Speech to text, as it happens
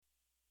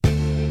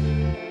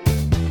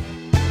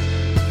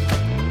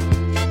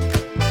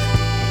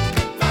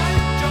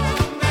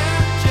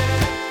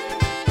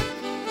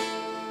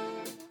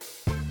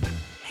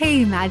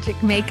Hey,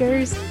 Magic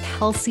Makers,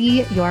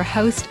 Kelsey, your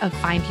host of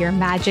Find Your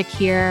Magic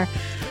here.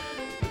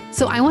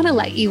 So I want to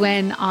let you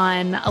in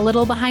on a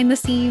little behind the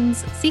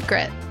scenes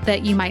secret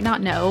that you might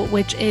not know,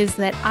 which is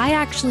that I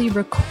actually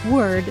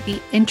record the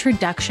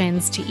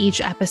introductions to each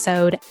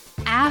episode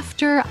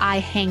after I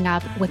hang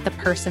up with the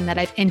person that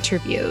I've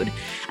interviewed.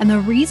 And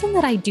the reason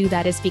that I do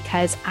that is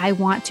because I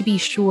want to be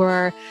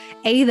sure,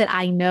 A, that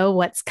I know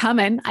what's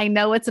coming, I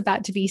know what's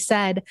about to be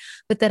said,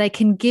 but that I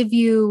can give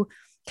you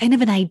kind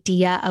of an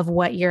idea of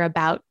what you're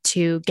about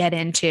to get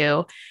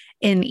into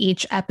in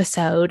each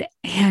episode.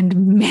 And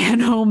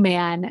man, oh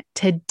man,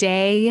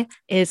 today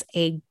is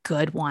a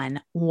good one.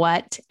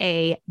 What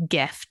a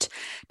gift.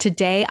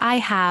 Today, I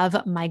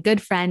have my good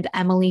friend,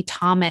 Emily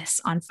Thomas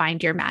on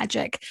Find Your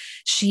Magic.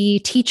 She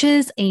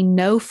teaches a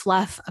no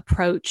fluff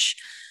approach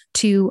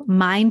to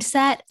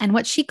mindset and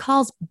what she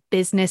calls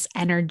business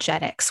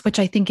energetics, which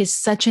I think is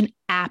such an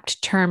apt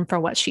term for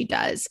what she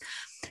does.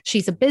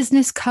 She's a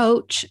business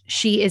coach.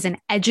 She is an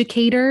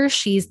educator.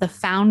 She's the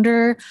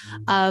founder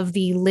of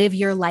the Live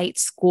Your Light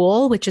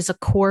School, which is a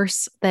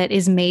course that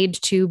is made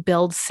to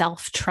build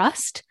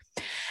self-trust.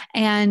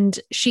 And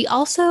she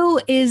also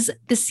is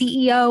the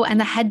CEO and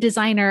the head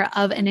designer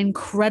of an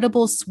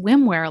incredible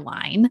swimwear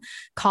line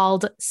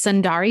called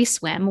Sundari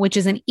Swim, which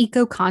is an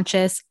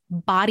eco-conscious,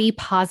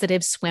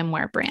 body-positive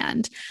swimwear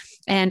brand.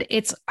 And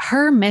it's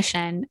her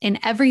mission in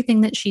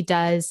everything that she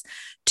does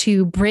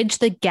to bridge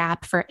the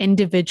gap for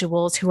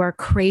individuals who are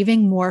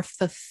craving more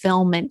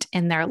fulfillment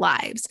in their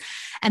lives.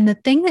 And the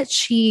thing that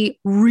she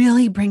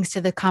really brings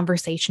to the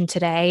conversation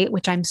today,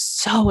 which I'm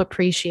so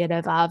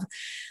appreciative of,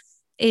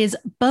 is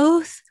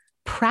both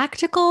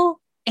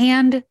practical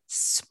and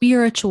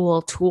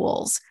spiritual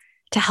tools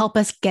to help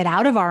us get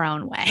out of our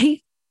own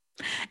way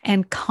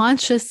and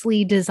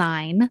consciously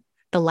design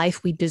the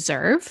life we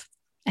deserve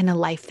and a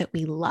life that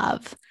we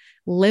love.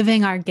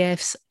 Living our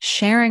gifts,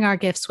 sharing our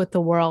gifts with the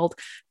world,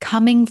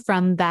 coming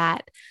from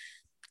that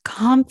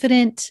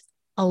confident,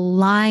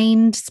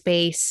 aligned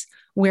space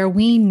where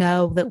we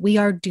know that we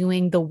are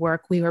doing the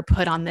work we were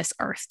put on this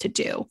earth to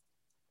do.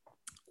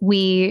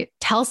 We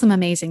tell some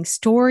amazing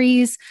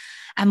stories.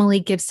 Emily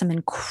gives some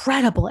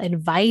incredible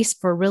advice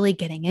for really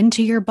getting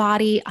into your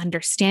body,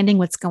 understanding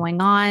what's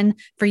going on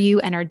for you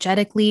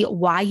energetically,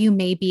 why you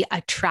may be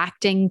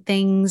attracting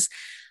things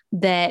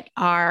that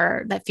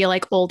feel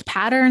like old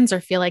patterns or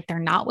feel like they're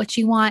not what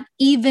you want,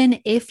 even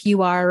if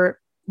you are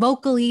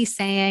vocally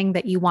saying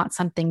that you want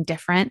something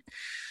different,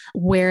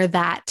 where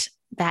that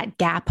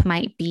gap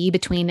might be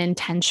between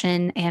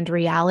intention and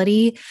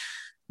reality.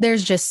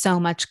 There's just so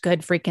much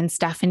good freaking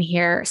stuff in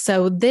here.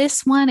 So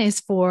this one is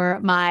for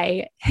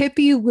my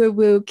hippie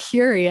woo-woo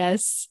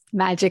curious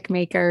magic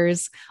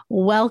makers.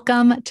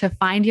 Welcome to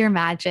Find Your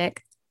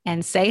Magic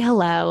and say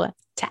hello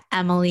to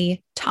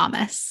Emily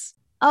Thomas.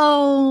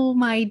 Oh,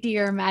 my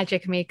dear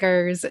magic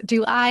makers,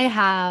 do I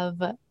have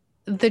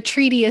the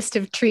treatiest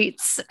of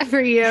treats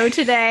for you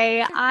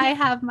today? I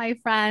have my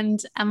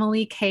friend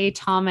Emily K.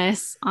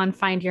 Thomas on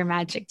Find Your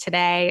Magic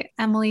today.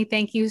 Emily,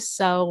 thank you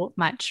so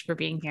much for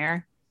being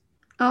here.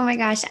 Oh my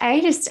gosh,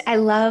 I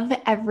love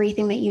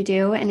everything that you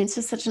do. And it's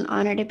just such an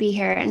honor to be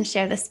here and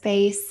share the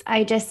space.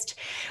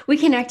 We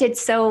connected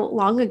so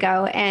long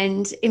ago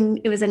and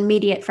it was an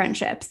immediate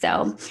friendship.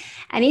 So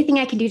anything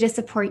I can do to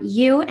support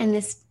you and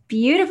this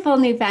beautiful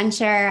new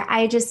venture,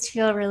 I just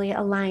feel really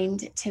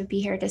aligned to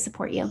be here to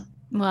support you.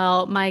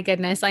 Well, my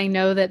goodness, I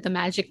know that the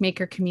Magic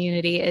Maker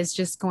community is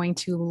just going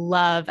to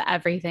love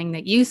everything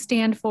that you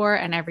stand for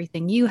and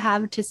everything you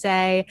have to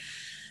say,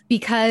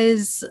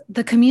 because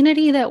the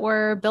community that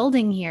we're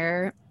building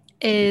here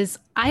is,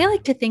 I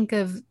like to think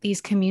of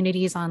these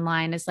communities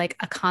online as like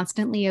a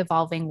constantly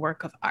evolving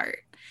work of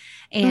art.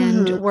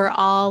 And we're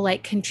all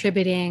like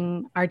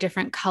contributing our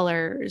different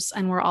colors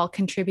and we're all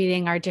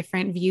contributing our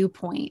different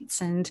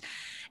viewpoints. And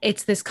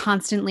it's this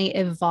constantly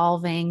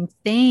evolving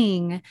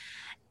thing.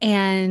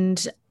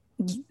 And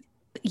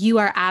you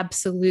are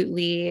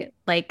absolutely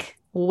like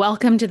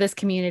welcome to this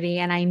community.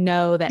 And I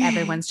know that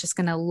everyone's just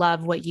going to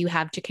love what you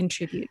have to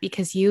contribute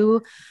because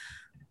you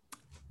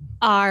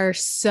are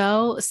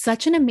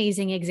such an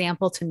amazing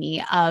example to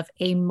me of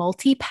a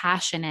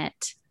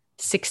multi-passionate,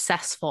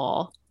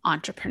 successful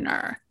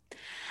entrepreneur.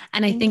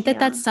 And I think that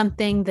that's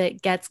something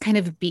that gets kind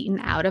of beaten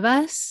out of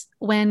us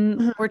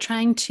when we're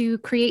trying to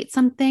create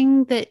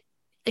something that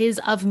is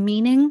of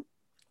meaning,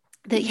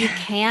 that you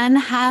can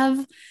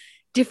have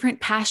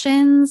different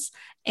passions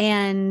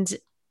and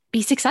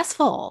be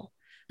successful.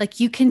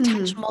 Like you can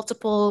touch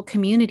multiple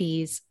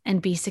communities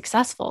and be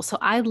successful. So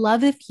I'd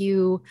love if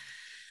you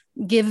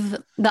give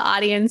the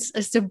audience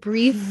just a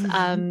brief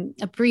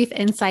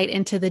insight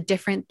into the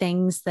different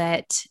things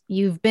that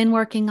you've been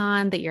working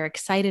on, that you're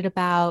excited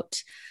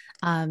about,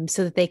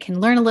 so that they can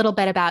learn a little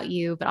bit about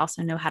you, but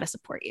also know how to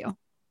support you.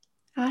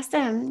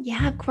 Awesome.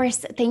 Yeah, of course.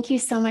 Thank you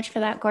so much for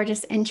that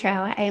gorgeous intro.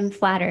 I am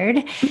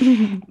flattered.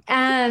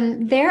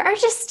 There are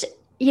just,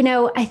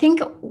 I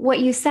think what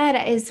you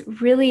said is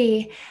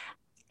really,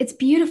 it's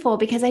beautiful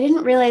because I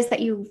didn't realize that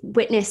you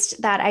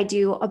witnessed that I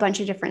do a bunch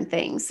of different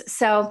things.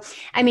 So,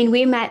 I mean,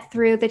 we met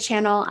through the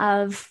channel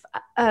of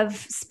of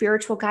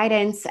spiritual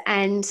guidance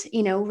and,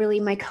 really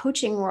my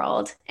coaching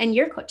world and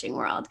your coaching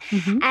world.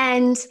 Mm-hmm.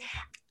 And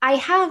I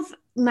have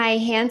my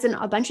hands in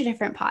a bunch of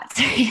different pots.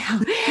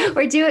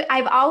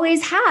 I've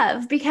always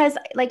have, because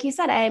like you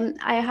said, I'm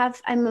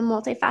a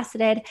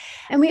multifaceted,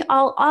 and we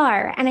all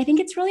are. And I think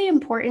it's really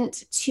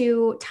important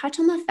to touch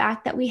on the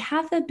fact that we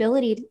have the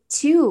ability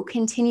to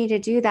continue to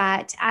do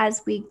that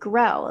as we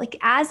grow. Like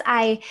as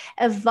I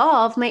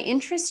evolve, my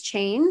interests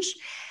change,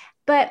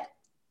 but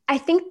I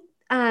think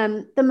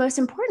the most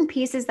important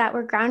piece is that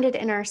we're grounded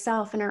in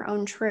ourselves and our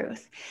own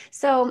truth.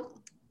 So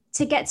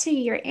to get to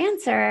your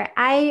answer,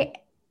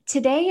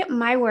 today,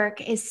 my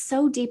work is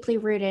so deeply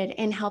rooted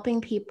in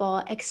helping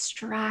people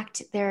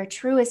extract their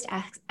truest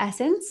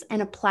essence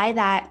and apply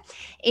that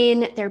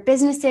in their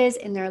businesses,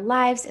 in their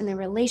lives, in their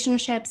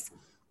relationships.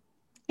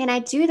 And I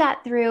do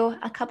that through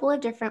a couple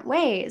of different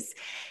ways.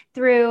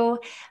 Through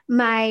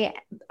my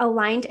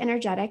Aligned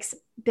Energetics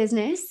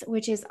business,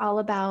 which is all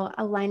about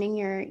aligning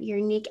your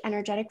unique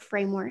energetic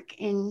framework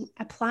and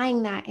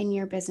applying that in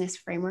your business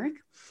framework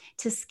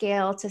to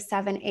scale to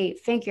 7-8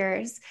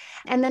 figures.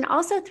 And then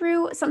also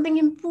through something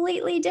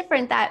completely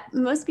different that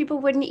most people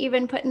wouldn't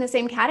even put in the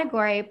same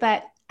category,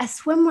 but a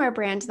swimwear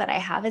brand that I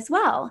have as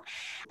well.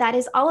 That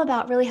is all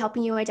about really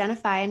helping you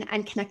identify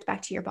and connect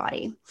back to your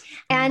body.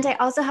 And I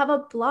also have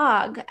a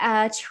blog,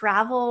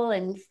 travel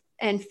and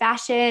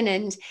fashion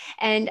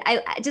and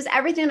I just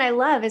everything that I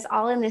love is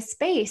all in this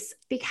space,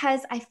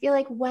 because I feel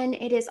like when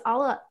it's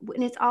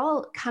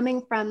all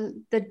coming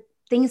from the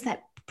things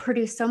that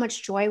produce so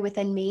much joy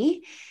within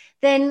me,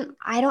 then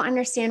I don't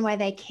understand why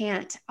they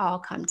can't all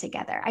come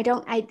together.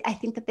 I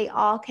think that they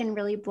all can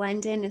really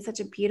blend in such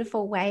a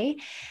beautiful way.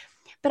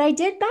 But I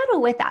did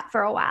battle with that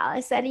for a while.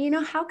 I said,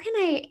 how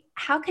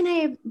can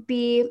I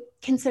be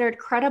considered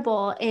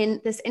credible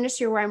in this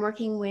industry where I'm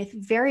working with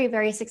very,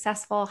 very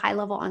successful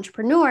high-level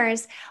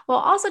entrepreneurs while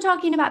also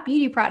talking about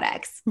beauty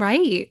products?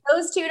 Right.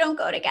 Those two don't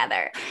go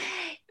together.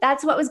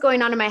 That's what was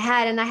going on in my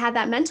head. And I had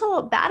that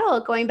mental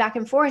battle going back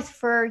and forth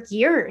for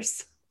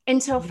years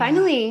until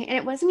finally, and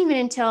it wasn't even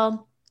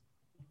until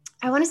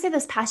I want to say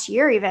this past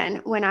year, even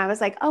when I was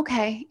like,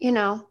 okay,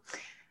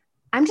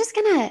 I'm just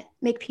going to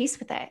make peace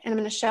with it. And I'm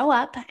going to show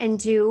up and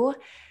do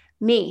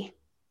me.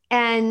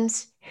 And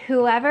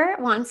whoever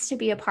wants to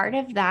be a part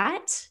of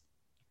that,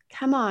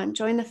 come on,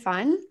 join the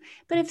fun.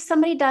 But if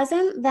somebody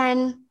doesn't,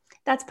 then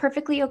that's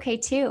perfectly okay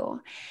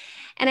too.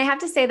 And I have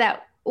to say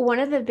that one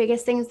of the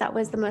biggest things that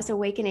was the most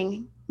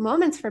awakening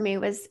moments for me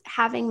was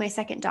having my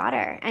second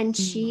daughter. And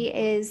she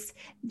is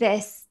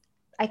this,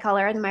 I call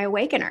her my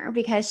awakener,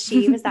 because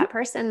she was that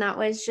person that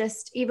was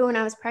just, even when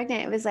I was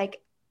pregnant, it was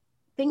like,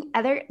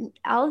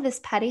 all of this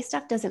petty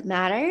stuff doesn't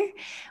matter.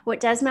 What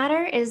does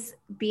matter is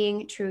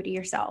being true to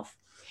yourself.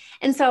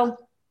 And so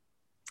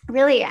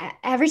really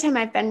every time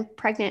I've been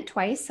pregnant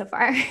twice so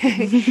far,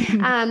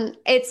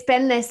 it's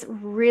been this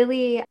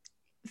really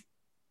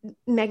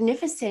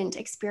magnificent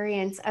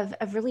experience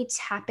of really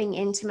tapping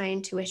into my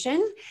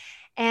intuition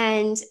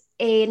and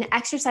an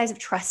exercise of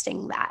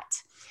trusting that.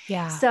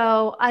 Yeah.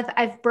 So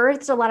I've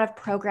birthed a lot of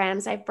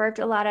programs. I've birthed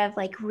a lot of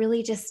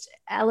really just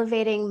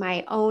elevating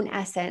my own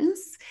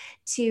essence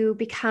to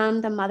become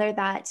the mother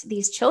that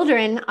these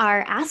children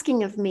are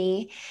asking of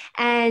me.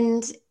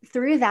 And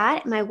through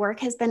that, my work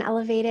has been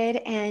elevated,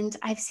 and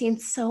I've seen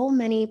so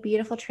many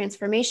beautiful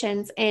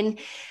transformations in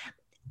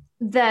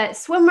the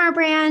swimwear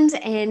brand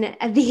and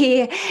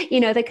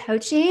the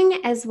coaching,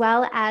 as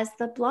well as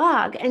the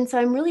blog. And so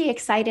I'm really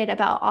excited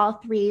about all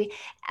three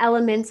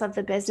elements of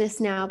the business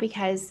now,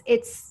 because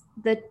it's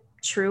the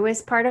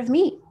truest part of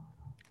me.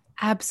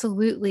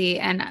 Absolutely.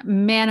 And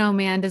man, oh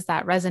man, does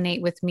that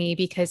resonate with me,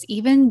 because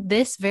even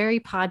this very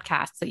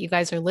podcast that you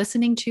guys are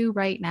listening to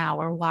right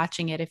now, or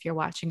watching it if you're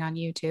watching on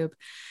YouTube,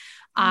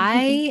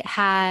 I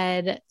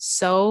had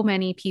so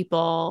many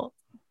people,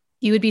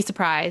 you would be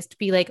surprised,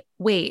 be like,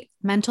 wait,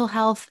 mental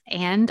health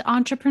and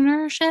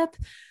entrepreneurship?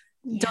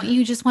 Yeah. Don't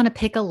you just want to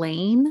pick a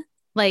lane?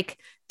 Like,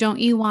 don't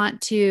you want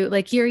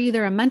to, you're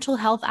either a mental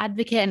health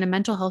advocate and a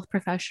mental health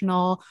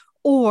professional,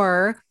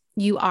 or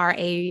you are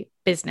a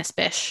business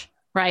bish,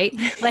 right?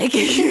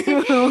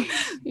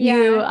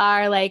 You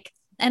are like,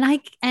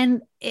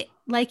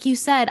 like you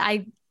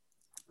said,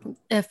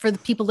 for the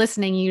people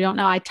listening, you don't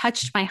know, I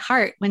touched my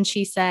heart when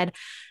she said,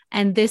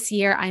 and this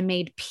year I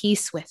made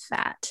peace with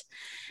that.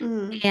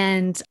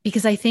 And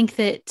because I think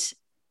that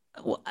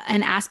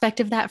an aspect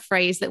of that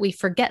phrase that we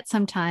forget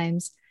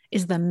sometimes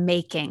is the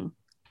making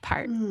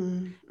part.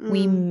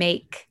 We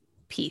make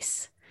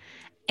peace,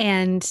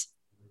 and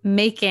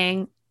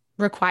making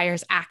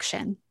requires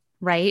action,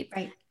 right?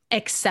 Right.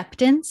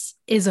 Acceptance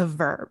is a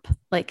verb,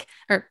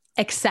 or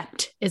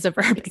accept is a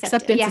verb.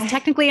 Acceptance is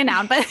technically a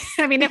noun, but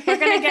I mean, if we're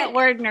going to get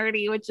word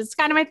nerdy, which is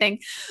kind of my thing,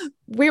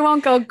 we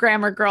won't go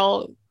grammar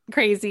girl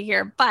crazy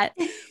here, but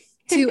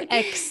to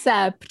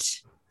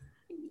accept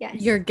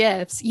your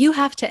gifts, you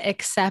have to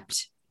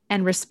accept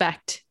and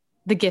respect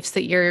the gifts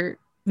that you're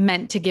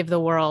meant to give the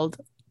world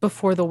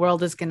before the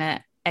world is going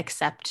to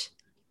accept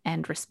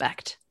and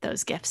respect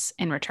those gifts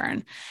in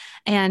return.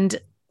 And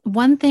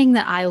One thing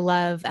that I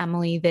love,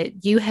 Emily,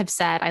 that you have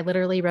said, I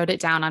literally wrote it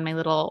down on my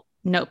little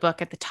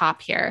notebook at the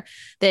top here,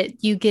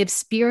 that you give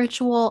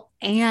spiritual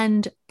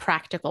and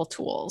practical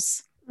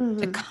tools to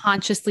Mhm.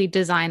 consciously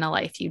design a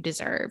life you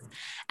deserve.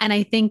 And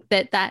I think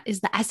that that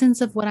is the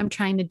essence of what I'm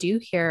trying to do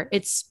here.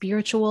 It's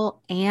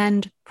spiritual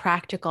and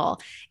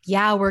practical.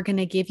 Yeah, we're going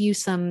to give you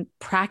some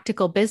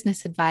practical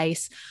business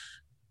advice,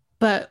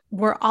 but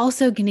we're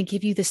also going to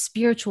give you the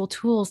spiritual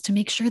tools to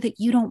make sure that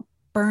you don't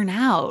burn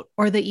out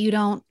or that you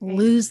don't Right.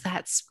 lose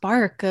that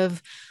spark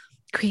of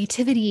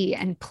creativity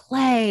and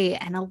play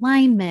and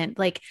alignment.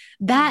 Like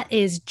that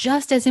is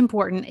just as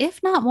important,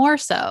 if not more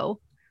so,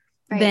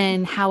 Right.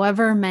 than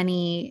however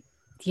many,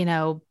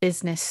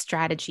 business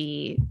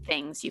strategy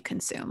things you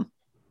consume.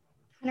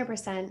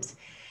 100%.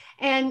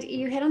 And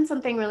you hit on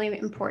something really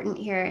important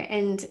here.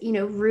 And,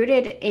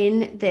 rooted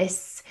in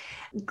this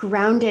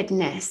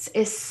groundedness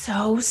is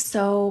so,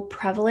 so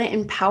prevalent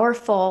and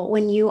powerful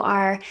when you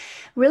are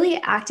really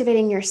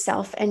activating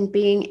yourself and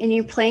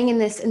you're playing in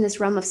this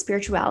realm of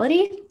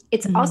spirituality.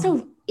 It's Mm.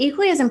 also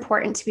equally as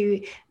important to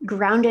be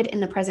grounded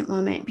in the present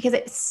moment,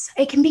 because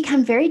it can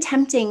become very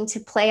tempting to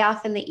play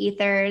off in the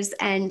ethers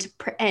and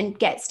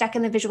get stuck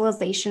in the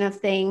visualization of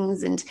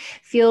things and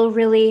feel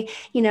really,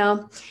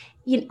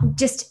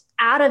 just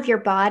out of your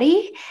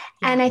body.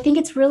 Yeah. And I think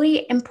it's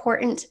really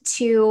important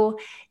to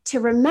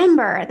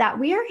remember that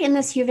we are in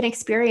this human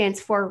experience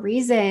for a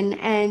reason,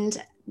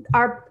 and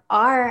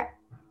our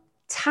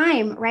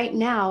time right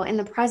now in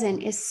the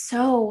present is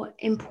so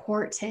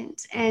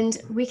important,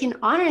 and we can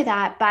honor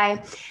that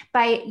by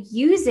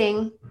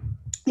using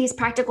these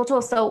practical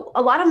tools. So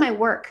a lot of my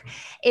work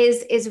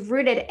is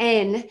rooted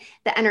in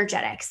the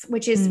energetics,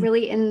 which is Mm.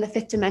 really in the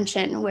fifth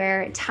dimension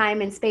where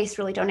time and space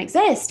really don't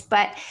exist.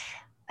 But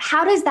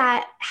how does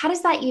that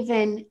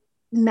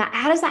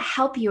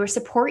help you or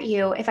support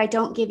you if I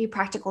don't give you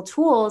practical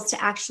tools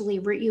to actually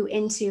root you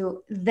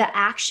into the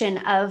action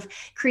of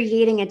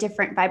creating a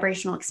different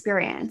vibrational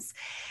experience?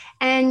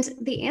 And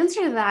the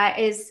answer to that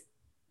is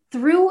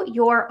through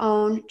your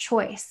own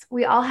choice.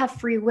 We all have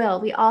free will.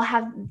 We all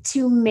have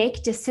to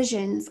make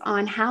decisions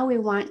on how we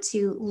want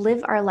to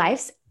live our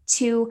lives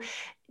to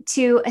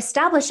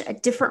establish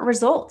different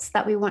results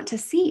that we want to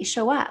see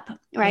show up,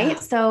 right?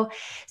 Yeah.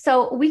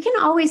 So we can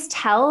always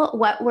tell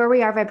where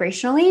we are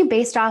vibrationally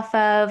based off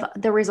of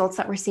the results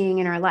that we're seeing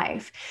in our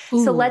life. So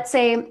Ooh, let's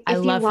say I if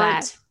you love that.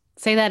 want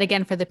Say that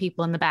again for the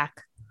people in the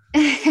back.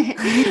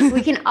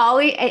 we can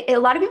always, a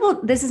lot of people,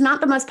 this is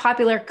not the most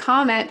popular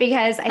comment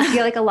because I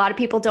feel like a lot of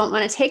people don't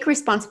want to take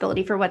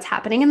responsibility for what's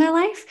happening in their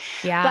life,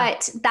 Yeah.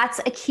 but that's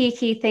a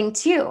key thing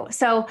too.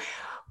 So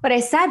what I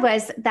said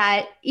was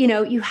that,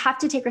 you have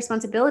to take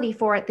responsibility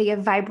for the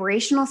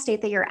vibrational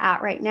state that you're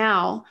at right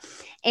now.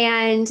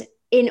 And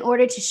in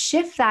order to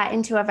shift that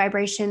into a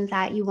vibration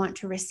that you want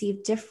to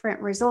receive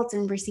different results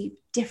and receive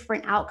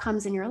different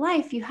outcomes in your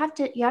life, you have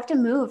to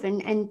move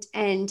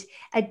and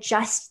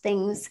adjust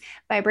things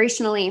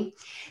vibrationally.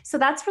 So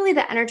that's really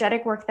the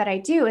energetic work that I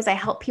do, is I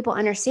help people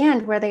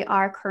understand where they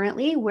are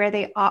currently, where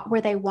they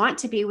want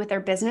to be with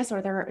their business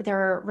or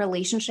their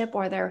relationship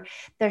or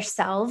their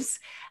selves,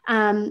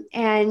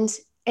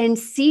 and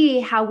see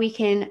how we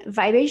can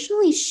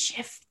vibrationally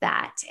shift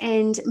that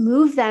and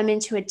move them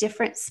into a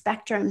different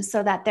spectrum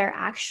so that they're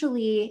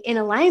actually in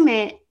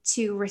alignment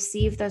to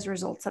receive those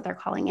results that they're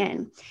calling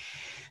in.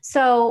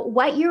 So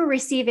what you're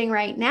receiving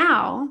right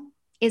now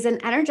is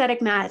an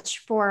energetic match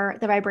for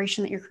the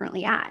vibration that you're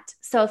currently at.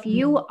 So if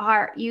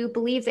Mm. you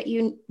believe that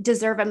you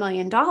deserve $1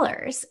 million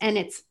and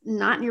it's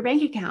not in your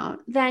bank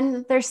account,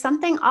 then there's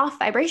something off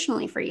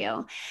vibrationally for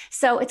you.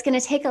 So it's going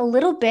to take a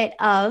little bit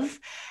of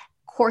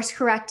course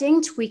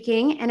correcting,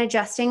 tweaking, and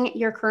adjusting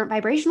your current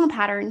vibrational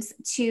patterns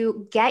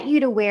to get you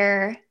to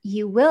where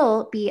you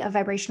will be a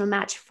vibrational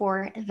match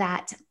for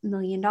that $1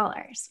 million,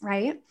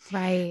 right?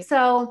 Right.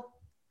 So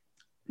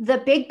the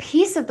big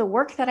piece of the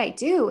work that I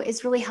do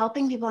is really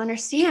helping people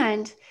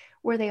understand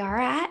where they are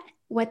at,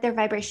 what their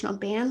vibrational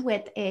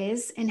bandwidth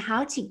is, and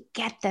how to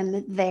get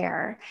them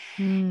there.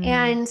 Mm.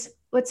 And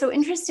what's so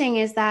interesting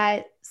is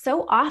that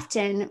so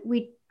often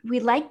we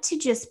like to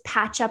just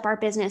patch up our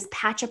business,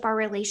 patch up our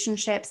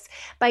relationships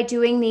by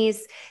doing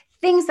these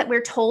things that we're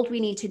told we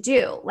need to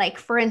do. Like,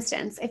 for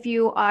instance, if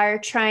you are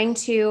trying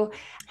to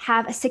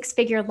have a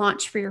 6-figure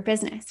launch for your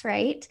business,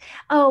 right?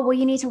 Oh, well,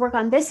 you need to work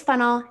on this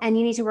funnel and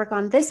you need to work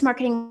on this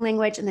marketing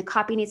language and the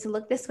copy needs to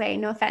look this way.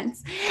 No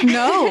offense.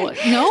 No,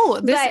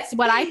 this But is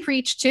what I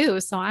preach too.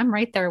 So I'm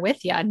right there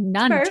with you.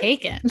 None perfect.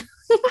 taken.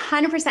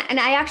 100%. And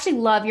I actually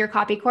love your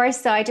copy course.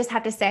 So I just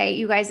have to say,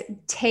 you guys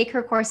take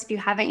her course if you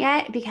haven't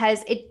yet,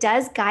 because it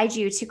does guide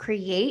you to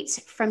create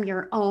from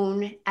your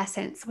own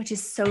essence, which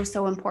is so,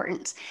 so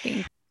important.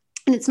 Thank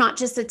And it's not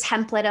just a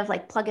template of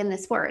like plug in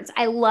this words.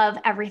 I love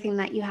everything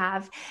that you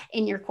have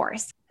in your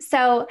course.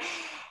 So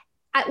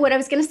what I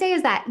was going to say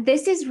is that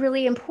this is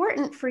really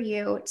important for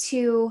you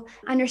to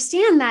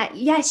understand that,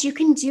 yes, you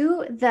can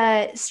do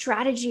the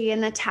strategy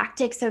and the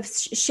tactics of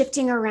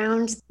shifting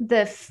around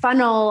the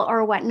funnel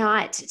or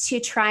whatnot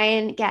to try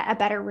and get a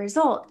better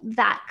result.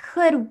 That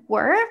could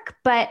work,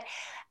 but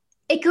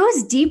It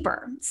goes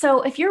deeper.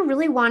 So if you're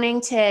really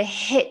wanting to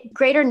hit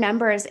greater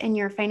numbers in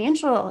your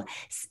financials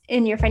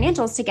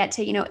to get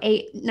to,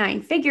 8,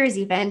 9 figures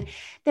even,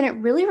 then it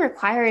really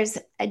requires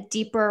a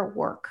deeper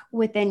work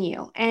within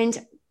you.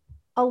 And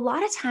a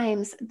lot of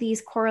times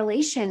these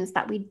correlations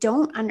that we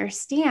don't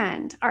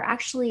understand are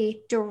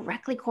actually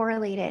directly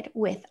correlated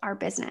with our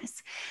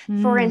business.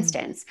 For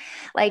instance,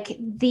 like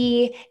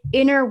the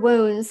inner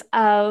wounds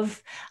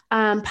of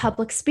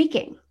public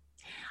speaking,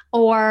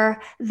 or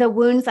the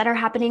wounds that are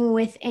happening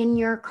within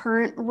your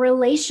current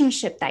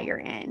relationship that you're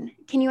in.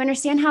 Can you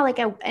understand how like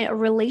a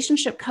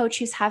relationship coach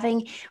who's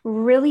having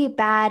really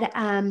bad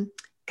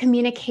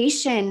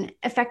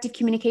effective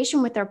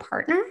communication with their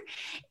partner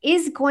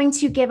is going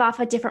to give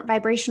off a different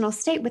vibrational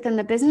state within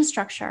the business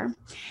structure.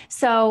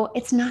 So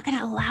it's not going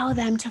to allow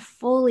them to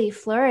fully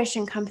flourish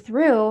and come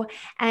through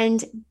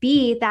and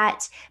be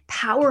that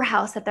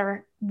powerhouse that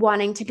they're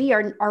wanting to be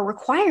or are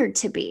required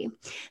to be.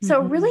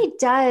 So it really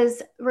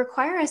does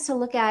require us to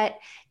look at,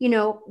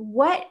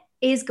 what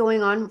is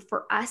going on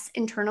for us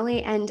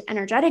internally and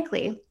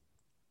energetically.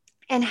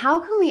 And how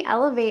can we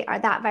elevate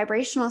that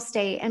vibrational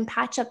state and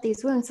patch up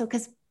these wounds? So,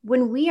 because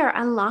when we are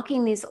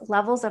unlocking these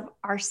levels of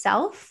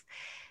ourself,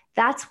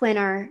 that's when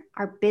our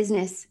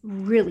business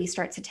really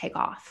starts to take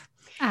off.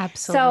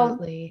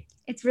 Absolutely. So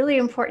it's really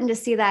important to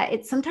see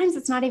that sometimes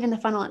it's not even the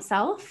funnel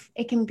itself.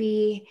 It can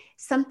be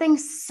something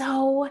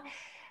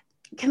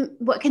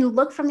what can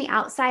look from the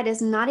outside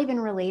is not even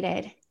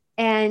related.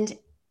 And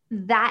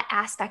that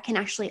aspect can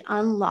actually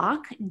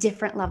unlock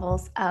different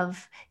levels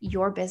of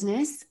your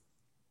business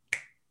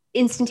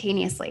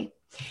instantaneously.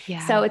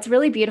 Yeah. So it's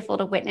really beautiful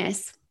to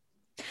witness.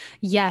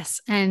 Yes.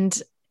 And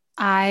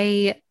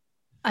I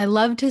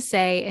love to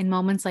say in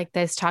moments like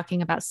this,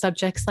 talking about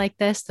subjects like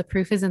this, the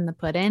proof is in the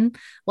pudding,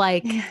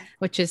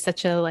 which is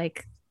such a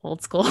like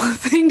old school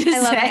thing to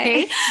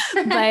say,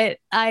 but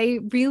I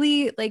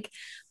really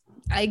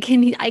I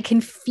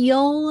can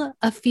feel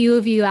a few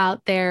of you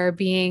out there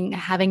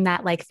having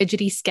that like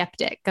fidgety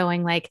skeptic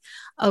going like,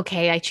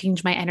 okay, I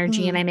change my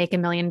energy and I make $1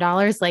 million.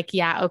 Like,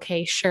 yeah,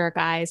 okay, sure,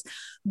 guys.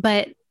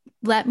 But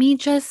let me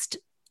just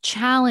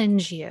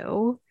challenge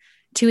you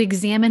to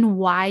examine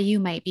why you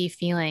might be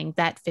feeling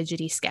that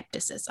fidgety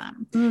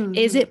skepticism.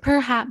 Is it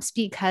perhaps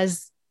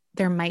because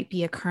there might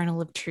be a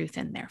kernel of truth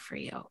in there for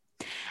you?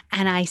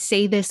 And I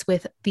say this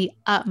with the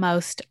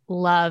utmost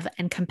love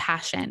and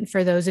compassion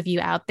for those of you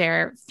out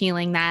there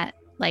feeling that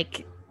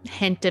like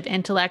hint of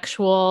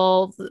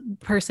intellectual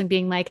person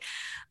being like,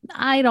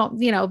 I don't,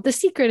 the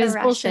secret is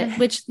bullshit,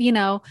 which,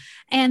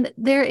 and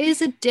there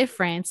is a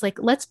difference. Like,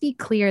 let's be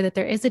clear that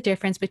there is a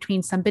difference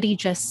between somebody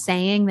just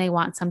saying they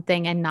want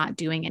something and not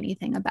doing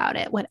anything about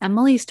it. What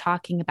Emily's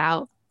talking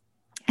about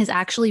is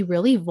actually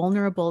really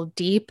vulnerable,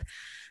 deep,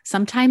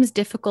 sometimes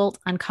difficult,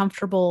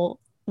 uncomfortable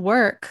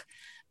work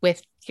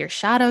with your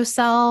shadow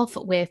self,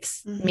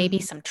 with maybe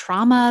some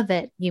trauma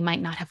that you might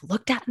not have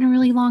looked at in a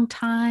really long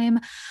time.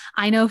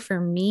 I know for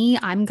me,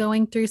 I'm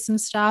going through some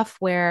stuff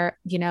where,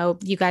 you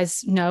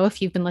guys know,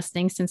 if you've been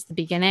listening since the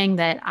beginning,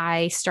 that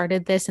I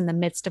started this in the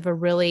midst of a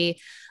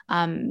really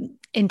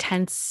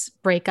intense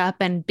breakup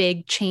and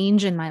big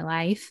change in my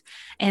life.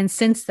 And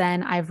since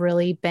then, I've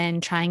really been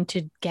trying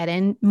to get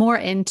more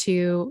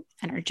into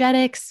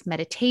energetics,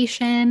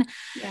 meditation.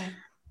 Yeah.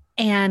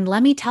 And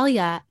let me tell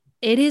you,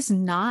 it is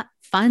not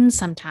fun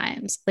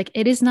sometimes. Like,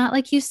 it is not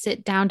like you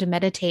sit down to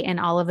meditate and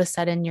all of a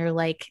sudden you're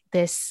like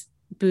this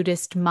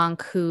Buddhist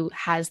monk who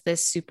has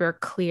this super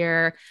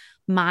clear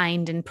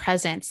mind and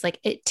presence. Like,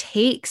 it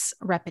takes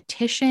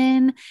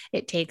repetition,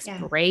 it takes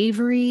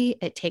bravery,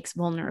 it takes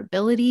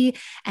vulnerability,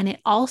 and it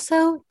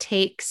also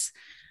takes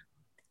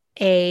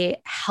a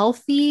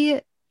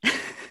healthy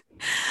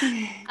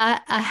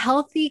a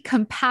healthy,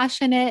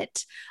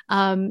 compassionate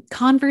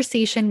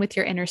conversation with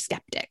your inner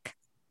skeptic.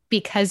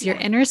 Because your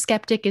inner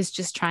skeptic is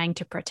just trying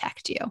to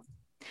protect you.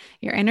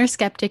 Your inner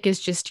skeptic is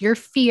just your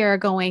fear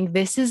going,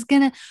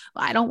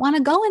 I don't want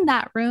to go in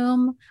that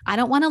room. I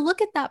don't want to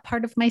look at that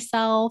part of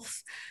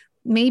myself.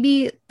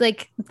 Maybe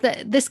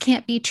this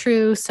can't be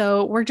true.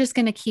 So we're just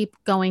going to keep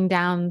going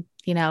down,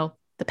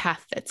 the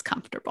path that's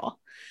comfortable.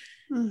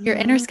 Your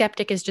inner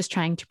skeptic is just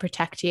trying to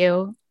protect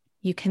you.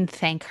 You can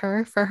thank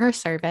her for her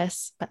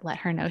service, but let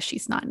her know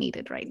she's not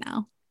needed right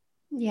now.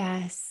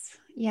 Yes.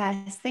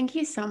 Yes. Thank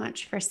you so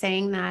much for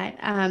saying that.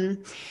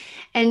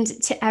 And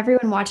to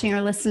everyone watching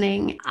or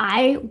listening,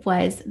 I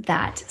was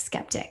that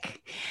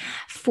skeptic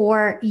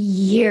for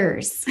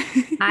years.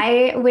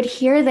 I would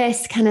hear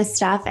this kind of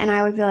stuff and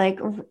I would be like,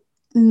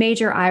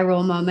 major eye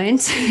roll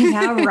moment.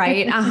 Yeah,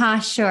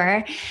 right.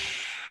 Sure.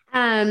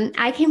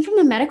 I came from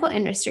the medical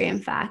industry, in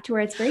fact, where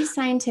it's very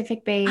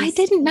scientific based. I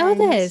didn't know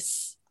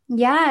this.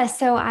 Yeah.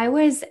 So I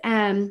was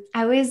in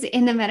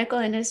the medical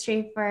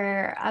industry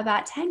for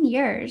about 10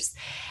 years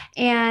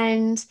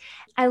and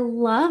I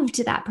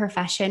loved that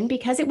profession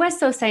because it was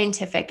so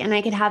scientific and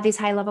I could have these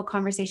high level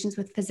conversations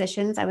with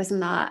physicians. I was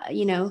in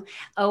the,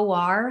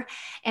 OR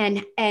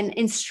and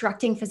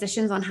instructing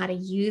physicians on how to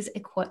use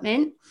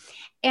equipment.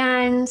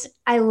 And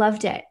I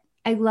loved it.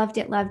 Loved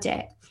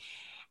it.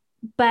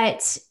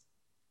 But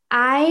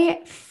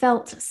I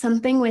felt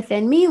something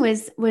within me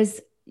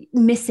was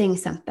missing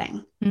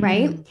something,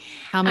 right?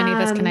 How many of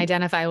us can Um,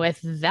 identify with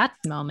that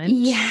moment?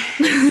 yeah,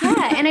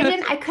 yeah. And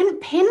I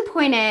couldn't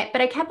pinpoint it,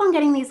 but I kept on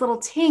getting these little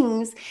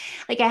tings.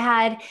 Like I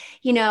had,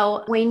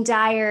 Wayne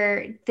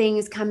Dyer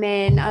things come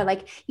in, or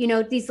like,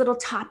 these little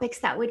topics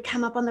that would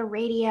come up on the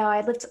radio.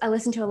 I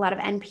listened to a lot of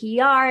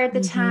NPR at the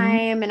Mm-hmm.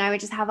 time, and I would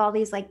just have all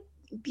these like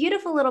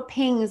beautiful little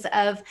pings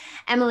of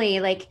Emily,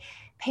 like,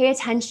 pay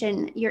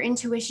attention. Your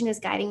intuition is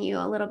guiding you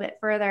a little bit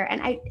further.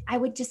 And I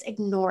would just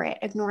ignore it,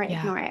 Yeah.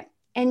 ignore it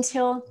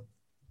until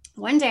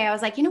one day I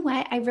was like, you know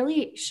what? I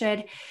really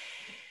should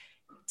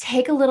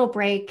take a little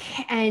break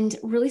and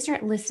really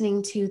start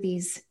listening to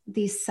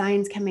these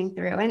signs coming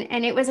through.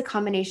 And it was a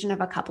combination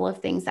of a couple of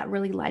things that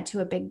really led to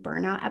a big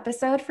burnout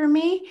episode for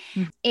me.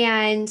 Mm.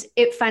 And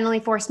it finally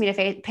forced me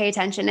to pay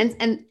attention.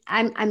 And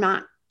I'm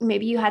not,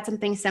 maybe you had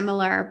something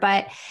similar,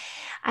 but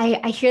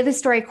I hear this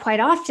story quite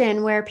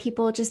often where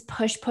people just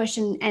push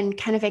and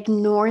kind of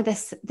ignore the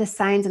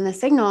signs and the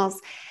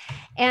signals.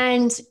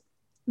 And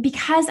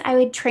because I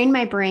would train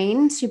my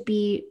brain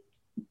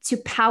to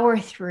power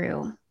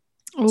through,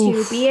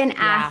 to be an Yeah.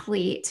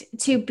 athlete,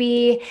 to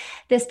be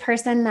this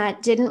person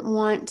that didn't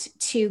want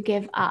to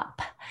give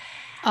up.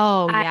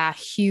 Oh, I, yeah.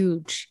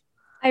 Huge.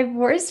 I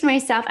forced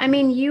myself. I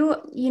mean,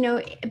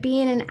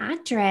 being an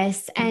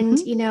actress and,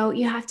 Mm-hmm.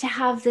 you have to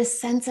have this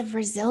sense of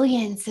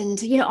resilience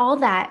and, all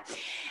that.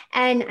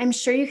 And I'm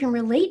sure you can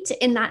relate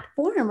to in that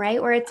form, right?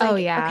 Where it's Oh,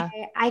 like, yeah.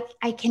 okay,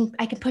 I can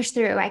push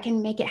through. I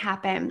can make it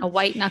happen. A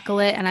white knuckle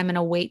it and I'm going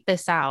to wait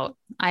this out.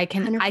 I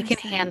can 100%.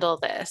 handle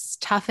this,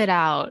 tough it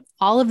out,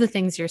 all of the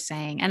things you're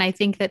saying. And I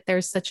think that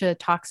there's such a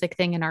toxic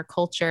thing in our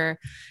culture.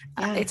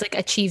 Yeah. It's like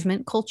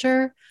achievement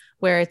culture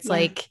where it's Yeah.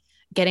 like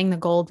getting the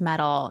gold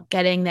medal,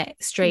 getting the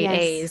straight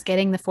Yes. A's,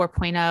 getting the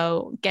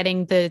 4.0,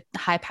 getting the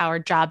high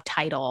powered job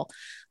title.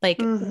 Like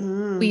we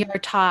Mm-hmm. are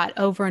taught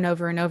over and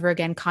over and over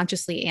again,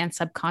 consciously and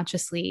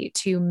subconsciously,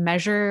 to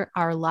measure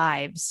our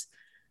lives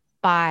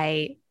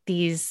by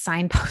these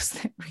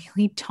signposts that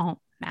really don't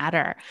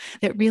matter,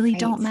 that really Right.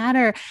 don't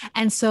matter.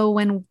 And so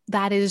when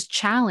that is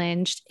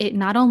challenged, it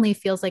not only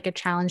feels like a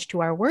challenge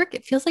to our work,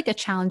 it feels like a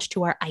challenge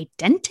to our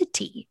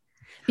identity.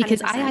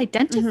 Because I 100%. Mm-hmm.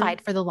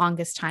 identified for the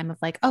longest time of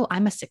like, oh,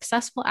 I'm a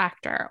successful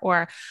actor,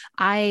 or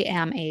I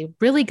am a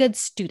really good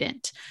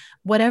student.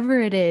 Whatever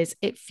it is,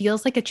 it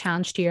feels like a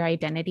challenge to your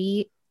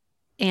identity.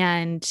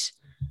 And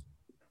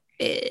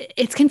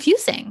it's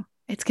confusing.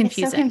 It's It's so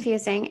confusing.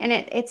 confusing, and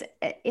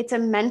it's a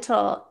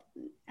mental,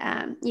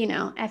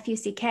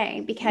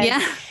 FUCK, because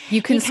Yeah,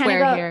 you can you kind of swear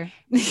go, here.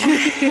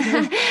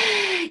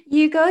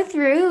 you go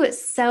through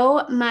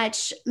so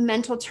much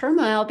mental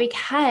turmoil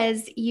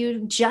because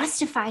you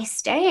justify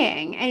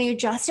staying and you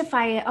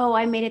justify, oh,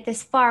 I made it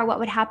this far. What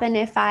would happen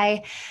if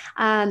I,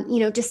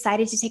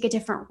 decided to take a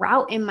different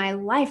route in my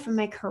life, in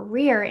my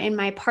career, in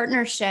my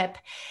partnership?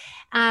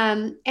 The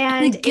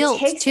And it guilt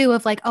takes, too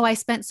of like, oh, I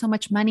spent so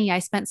much money, I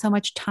spent so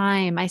much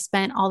time, I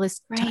spent all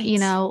this right.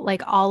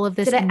 like all of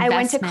this I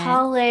went to investment.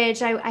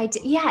 college.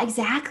 Yeah,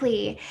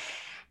 exactly.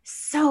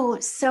 So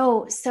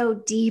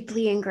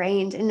deeply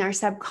ingrained in our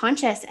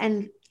subconscious.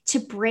 And to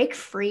break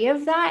free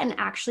of that and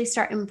actually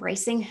start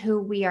embracing who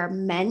we are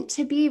meant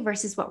to be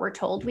versus what we're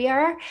told we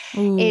are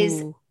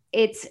is Ooh.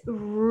 it's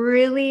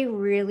really,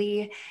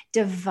 really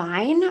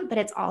divine, but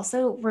it's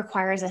also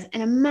requires an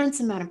immense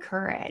amount of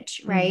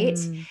courage, right?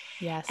 And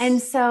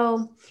Yes.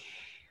 so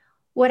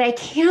what I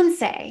can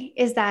say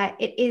is that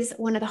it is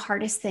one of the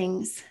hardest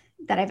things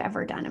that I've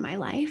ever done in my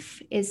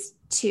life is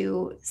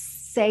to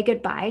say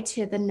goodbye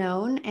to the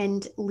known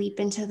and leap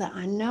into the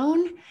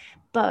unknown.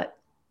 But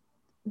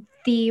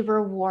the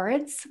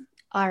rewards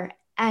are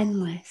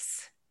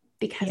endless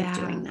because of Yeah.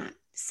 doing that. In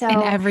So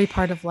every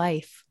part of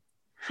life.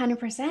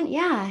 100%,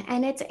 yeah.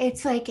 And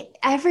it's like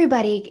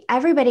everybody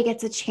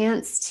gets a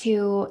chance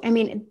to, I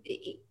mean,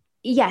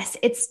 yes,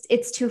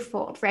 it's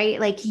twofold, right?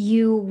 Like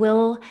you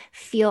will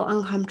feel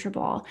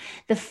uncomfortable.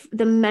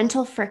 The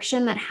mental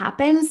friction that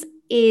happens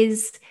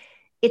is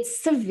it's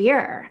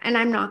severe, and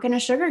I'm not going to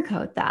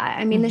sugarcoat that.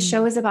 I mean, the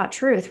show Mhm. is about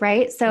truth,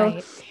 right? So,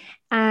 Right.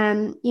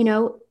 um, you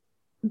know,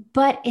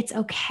 but it's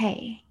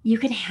okay. You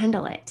can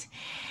handle it.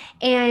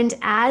 And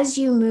as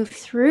you move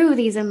through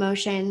these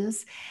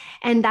emotions,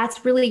 and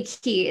that's really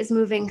key, is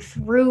moving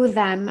through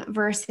them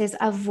versus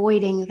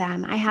avoiding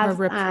them. I Or have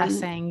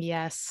repressing.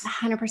 Yes.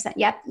 100%.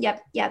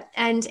 Yep.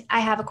 And I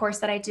have a course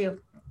that I do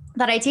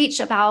that I teach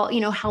about,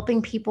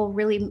 helping people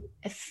really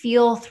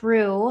feel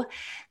through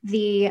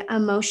the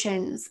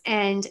emotions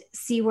and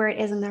see where it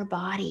is in their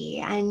body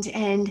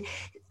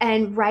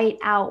and write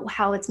out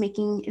how it's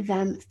making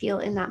them feel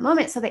in that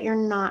moment so that you're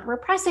not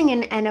repressing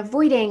and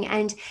avoiding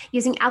and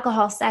using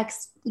alcohol,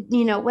 sex,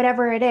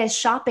 whatever it is,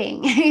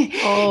 shopping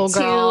Oh,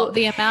 girl, to,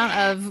 the amount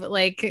of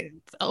like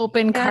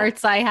open yeah,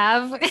 carts I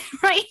have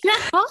right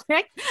now,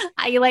 right?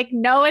 I like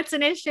know it's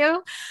an issue,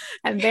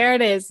 and there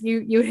it is.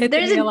 You hit the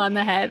there's nail a on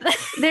the head.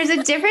 there's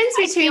a difference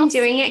I between feel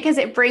doing it because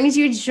it brings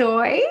you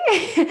joy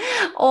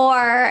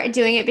or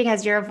doing it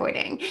because you're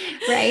avoiding,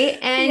 right?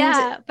 And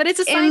yeah, but it's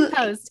a and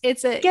signpost.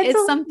 It's gets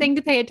a something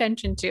to pay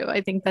attention to.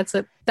 I think that's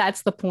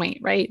the point,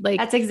 right? Like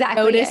That's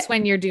exactly notice it.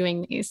 when you're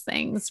doing these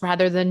things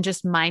rather than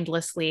just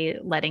mindlessly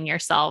letting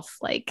yourself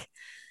like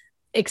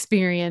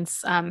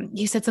experience.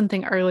 You said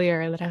something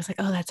earlier that I was like,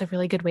 oh, that's a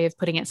really good way of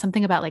putting it.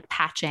 Something about like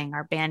patching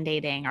or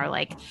band-aiding or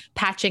like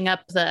patching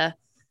up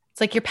it's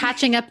like you're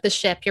patching up the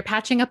ship, you're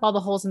patching up all the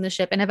holes in the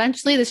ship. And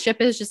eventually the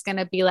ship is just going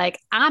to be like,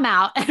 I'm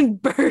out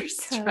and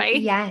burst, right?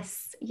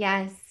 Yes,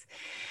 yes.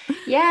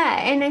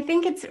 Yeah, and I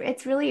think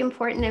it's really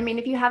important. I mean,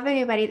 if you have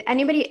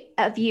anybody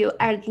of you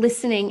are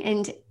listening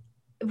and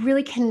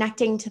really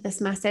connecting to this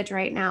message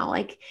right now,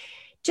 like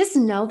just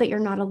know that you're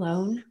not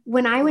alone.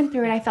 When I went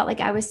through it, I felt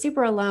like I was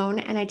super alone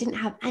and I didn't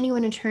have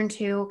anyone to turn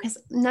to because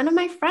none of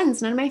my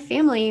friends, none of my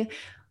family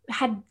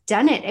had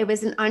done it. It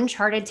was an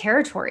uncharted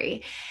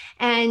territory.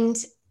 And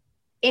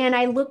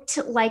I looked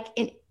like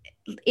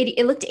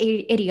it looked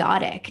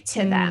idiotic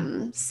to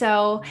them.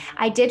 So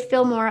I did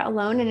feel more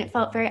alone and it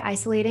felt very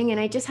isolating. And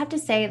I just have to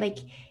say, like,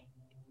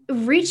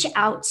 reach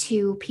out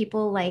to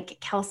people like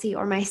Kelsey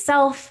or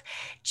myself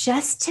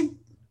just to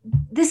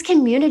this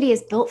community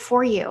is built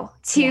for you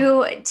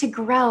to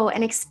grow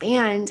and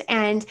expand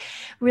and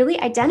really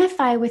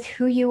identify with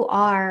who you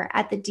are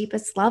at the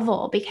deepest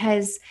level,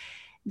 because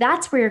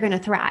that's where you're going to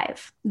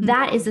thrive.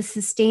 That is a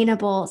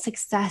sustainable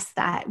success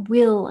that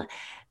will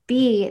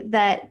be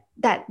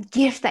that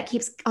gift that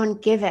keeps on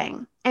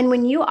giving. And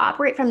when you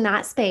operate from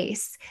that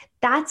space,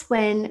 that's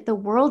when the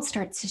world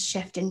starts to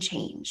shift and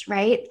change,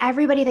 right?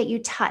 Everybody that you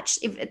touch,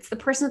 if it's the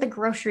person at the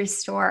grocery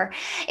store,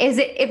 if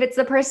it's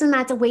the person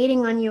that's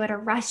waiting on you at a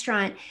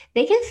restaurant,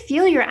 they can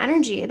feel your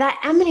energy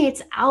that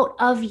emanates out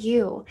of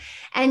you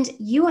and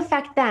you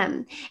affect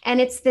them.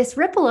 And it's this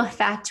ripple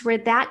effect where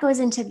that goes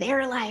into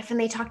their life and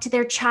they talk to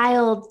their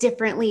child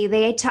differently.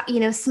 They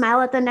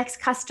smile at the next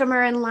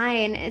customer in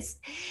line.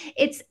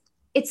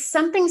 It's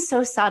something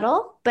so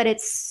subtle, but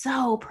it's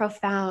so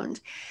profound.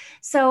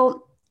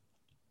 So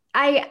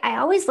I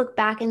always look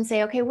back and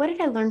say, okay, what did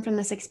I learn from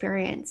this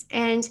experience?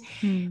 And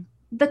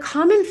the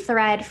common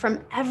thread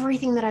from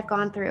everything that I've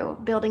gone through,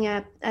 building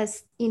a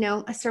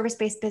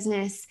service-based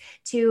business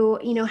to,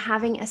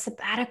 having a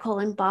sabbatical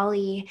in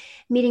Bali,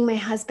 meeting my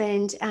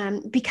husband,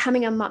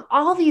 becoming a mom,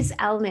 all these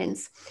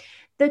elements,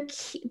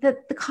 the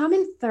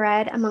common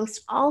thread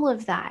amongst all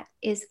of that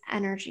is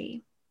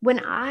energy.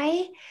 When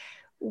I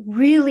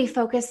really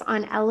focus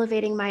on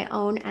elevating my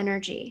own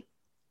energy,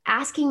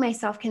 asking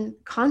myself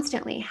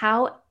constantly,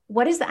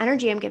 what is the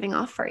energy I'm giving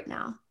off right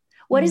now?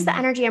 What is the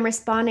energy I'm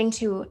responding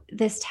to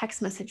this text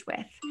message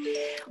with?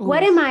 Ooh.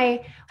 What am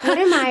I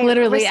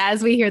literally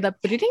as we hear the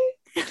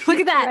look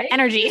at that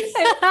energy.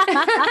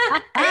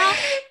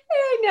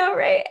 I know,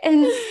 right?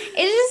 And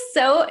it's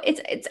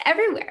just it's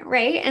everywhere,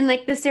 right? And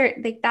like that's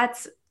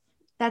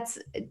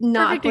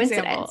not perfect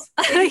coincidence.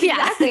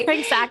 Exactly.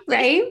 Exactly.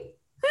 Right?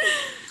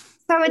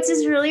 So it's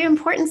just really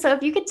important. So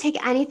if you could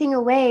take anything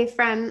away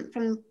from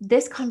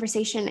this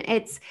conversation,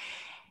 it's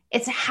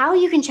how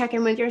you can check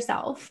in with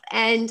yourself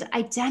and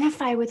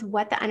identify with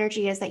what the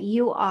energy is that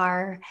you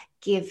are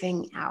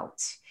giving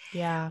out.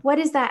 Yeah. What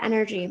is that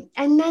energy?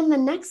 And then the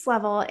next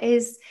level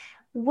is,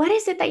 what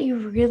is it that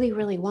you really,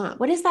 really want?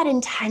 What is that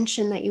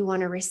intention that you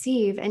want to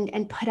receive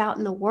and put out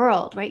in the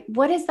world, right?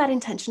 What is that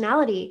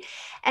intentionality?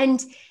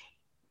 And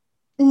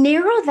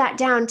narrow that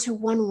down to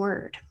one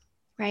word.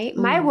 Right?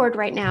 My word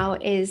right now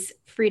is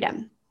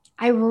freedom.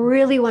 I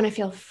really want to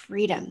feel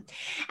freedom.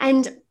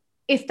 And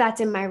if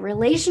that's in my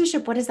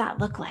relationship, what does that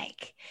look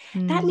like?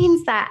 That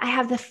means that I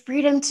have the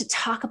freedom to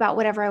talk about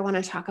whatever I want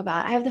to talk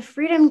about. I have the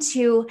freedom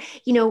to,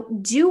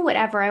 do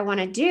whatever I want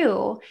to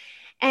do.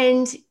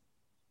 And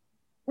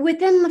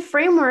within the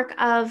framework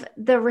of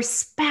the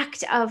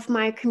respect of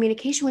my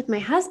communication with my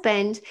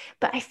husband,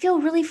 but I feel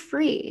really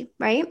free,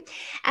 right?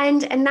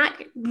 And that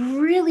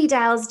really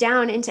dials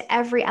down into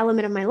every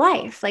element of my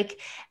life, like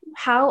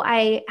how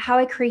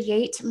I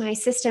create my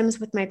systems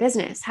with my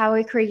business, how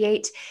I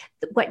create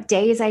what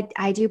days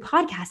I do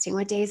podcasting,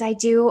 what days I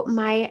do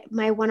my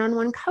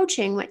one-on-one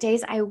coaching, what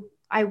days I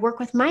work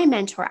with my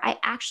mentor. I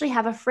actually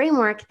have a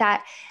framework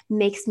that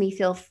makes me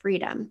feel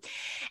freedom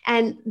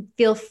and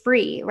feel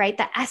free, right?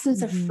 The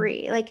essence of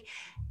free. Like,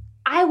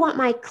 I want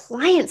my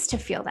clients to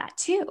feel that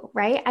too,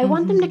 right? I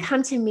want them to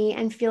come to me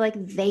and feel like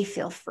they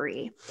feel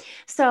free.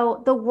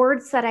 So the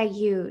words that I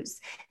use,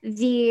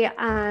 the,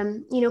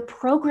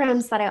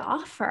 programs that I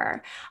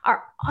offer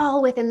are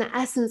all within the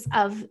essence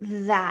of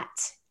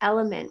that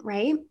element,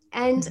 right?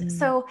 And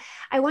so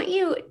I want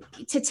you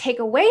to take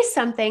away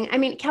something. I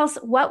mean,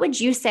 Kels, what would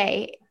you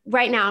say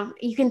right now?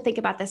 You can think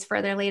about this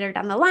further later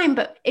down the line,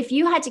 but if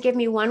you had to give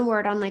me one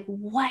word on like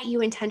what you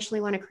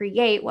intentionally want to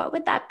create, what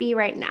would that be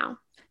right now?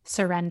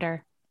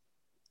 Surrender.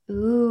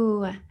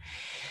 Ooh,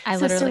 I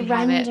literally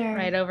have it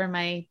right over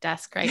my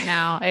desk right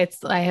now.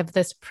 I have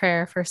this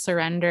prayer for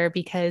surrender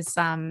because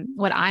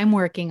what I'm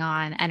working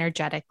on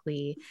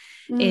energetically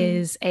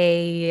is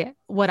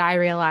what I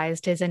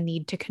realized is a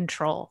need to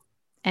control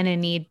and a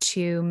need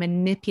to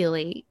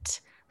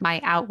manipulate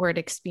my outward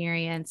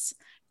experience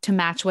to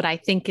match what I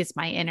think is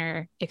my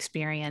inner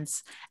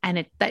experience. And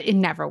it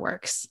never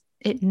works.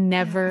 It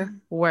never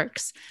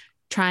works.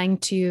 Trying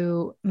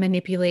to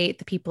manipulate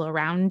the people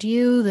around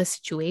you, the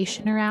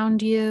situation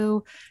around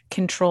you,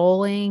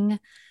 controlling,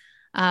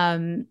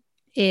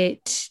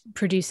 it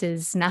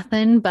produces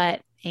nothing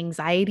but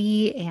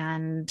anxiety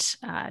and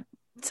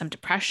some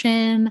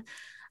depression.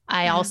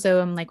 I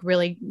also am like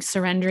really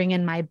surrendering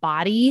in my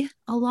body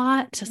a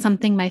lot.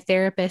 Something my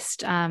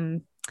therapist,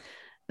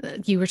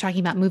 you were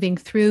talking about moving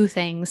through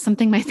things.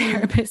 Something my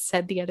therapist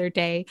said the other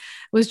day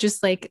was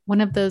just like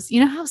one of those, you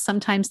know, how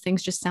sometimes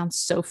things just sound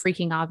so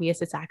freaking obvious.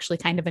 It's actually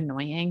kind of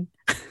annoying.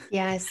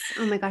 Yes.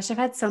 Oh my gosh. I've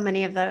had so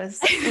many of those.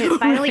 And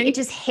finally Right? it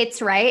just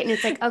hits right. And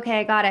it's like, okay,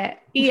 I got it.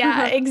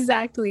 Yeah,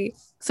 exactly.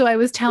 So I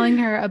was telling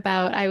her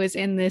about I was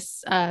in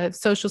this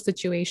social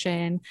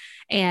situation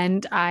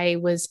and I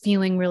was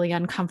feeling really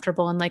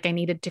uncomfortable and like I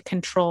needed to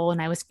control.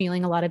 And I was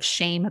feeling a lot of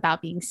shame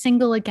about being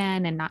single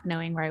again and not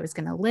knowing where I was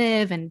going to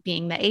live and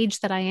being the age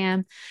that I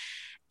am.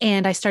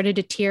 And I started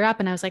to tear up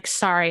and I was like,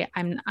 sorry,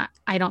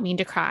 I don't mean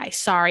to cry.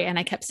 Sorry. And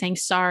I kept saying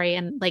sorry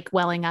and like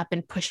welling up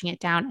and pushing it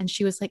down. And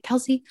she was like,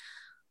 Kelsey,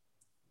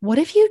 what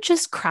if you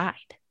just cried?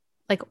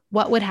 Like,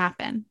 what would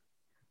happen?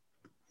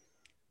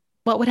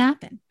 What would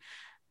happen?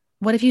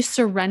 What if you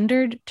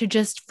surrendered to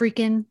just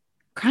freaking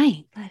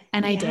crying?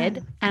 And I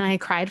did. And I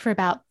cried for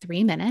about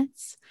 3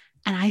 minutes.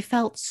 And I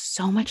felt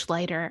so much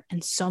lighter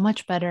and so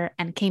much better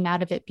and came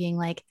out of it being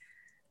like,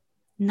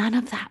 none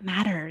of that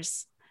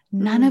matters.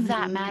 None of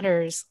that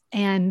matters.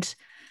 And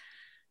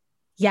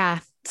yeah.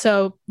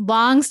 So,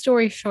 long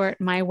story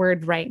short, my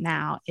word right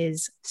now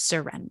is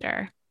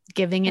surrender,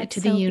 giving it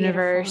to the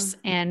universe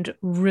and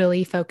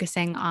really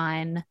focusing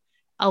on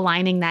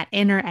aligning that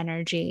inner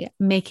energy,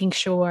 making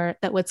sure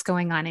that what's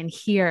going on in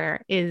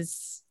here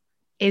is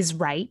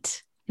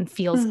right and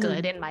feels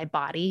good in my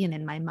body and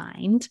in my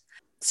mind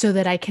so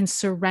that I can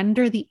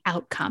surrender the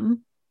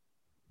outcome.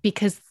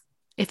 Because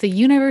if the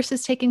universe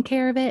is taking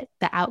care of it,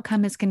 the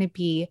outcome is going to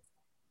be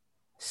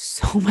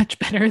so much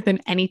better than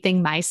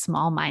anything my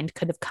small mind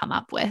could have come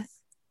up with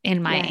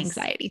in my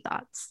anxiety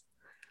thoughts.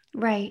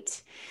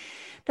 Right.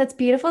 That's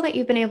beautiful that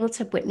you've been able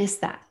to witness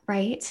that,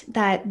 right?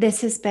 That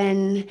this has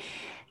been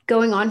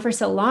going on for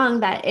so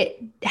long that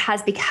it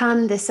has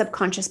become this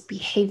subconscious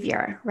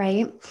behavior,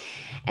 right?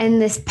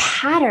 And this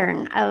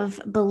pattern of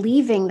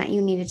believing that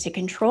you needed to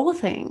control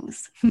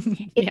things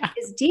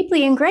is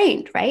deeply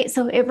ingrained, right?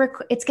 So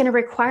it's going to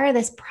require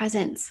this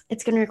presence.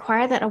 It's going to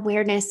require that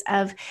awareness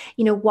of,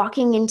 you know,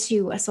 walking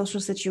into a social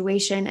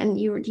situation. And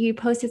you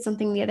posted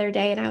something the other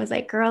day and I was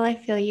like, girl, I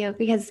feel you,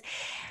 because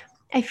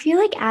I feel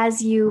like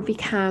as you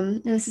become,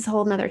 and this is a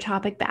whole nother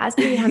topic, but as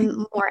we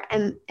become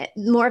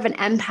more of an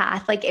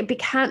empath, like it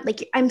become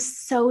like I'm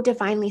so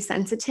divinely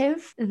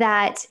sensitive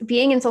that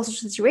being in social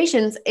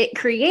situations, it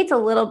creates a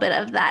little bit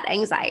of that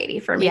anxiety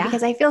for me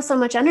because I feel so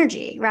much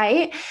energy,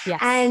 right? Yes.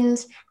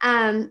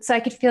 And so I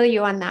could feel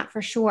you on that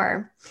for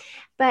sure.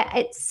 But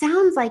it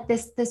sounds like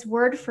this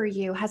word for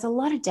you has a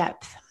lot of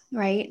depth,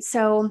 right?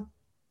 So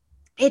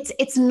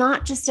it's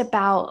not just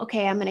about,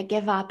 okay, I'm going to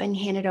give up and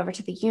hand it over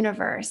to the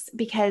universe,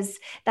 because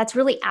that's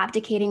really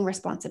abdicating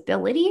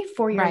responsibility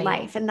for your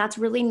life. And that's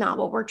really not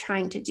what we're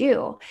trying to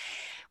do.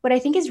 What I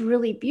think is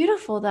really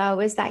beautiful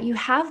though, is that you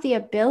have the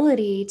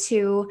ability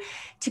to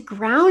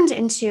ground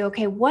into,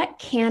 okay, what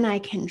can I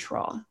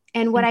control?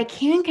 And what I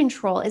can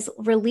control is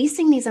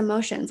releasing these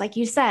emotions. Like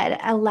you said,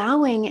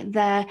 allowing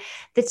the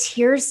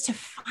tears to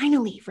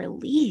finally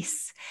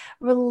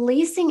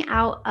releasing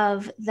out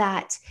of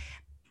that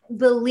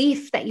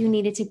belief that you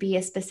needed to be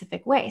a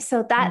specific way.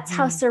 So that's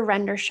how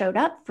surrender showed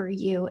up for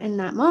you in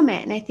that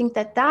moment. And I think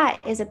that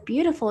is a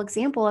beautiful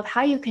example of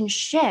how you can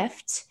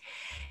shift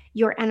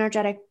your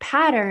energetic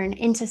pattern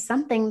into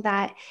something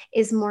that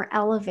is more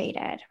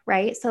elevated,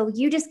 right? So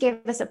you just gave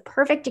us a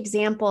perfect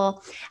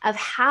example of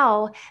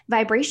how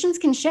vibrations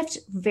can shift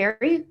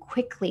very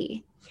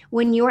quickly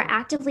when you are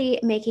actively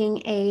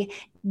making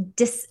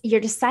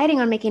you're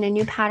deciding on making a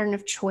new pattern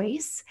of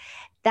choice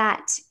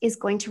that is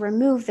going to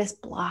remove this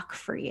block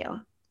for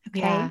you. Okay.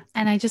 Yeah.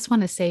 And I just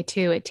want to say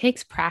too, it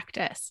takes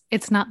practice.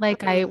 It's not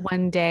like I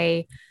one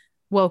day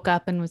woke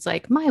up and was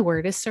like, my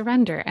word is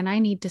surrender and I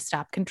need to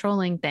stop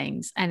controlling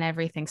things. And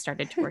everything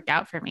started to work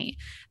out for me.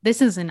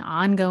 This is an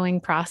ongoing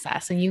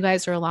process and you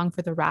guys are along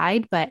for the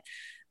ride, but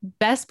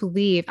best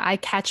believe I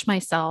catch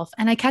myself,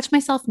 and I catch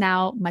myself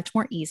now much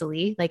more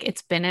easily. Like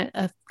it's been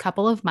a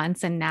couple of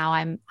months and now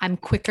I'm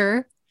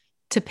quicker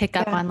to pick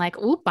up on like,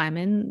 oop, I'm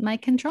in my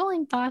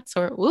controlling thoughts,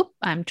 or oop,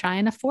 I'm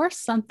trying to force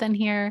something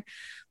here.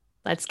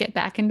 Let's get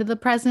back into the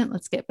present.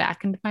 Let's get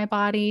back into my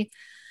body,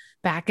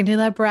 back into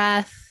the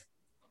breath,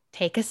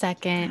 take a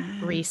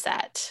second,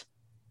 reset.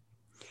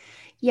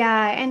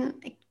 Yeah. And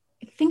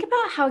think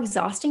about how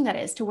exhausting that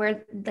is, to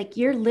where like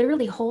you're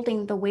literally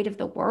holding the weight of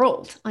the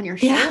world on your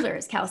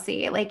shoulders,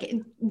 Kelsey, like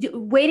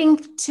waiting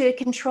to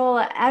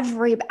control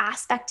every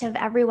aspect of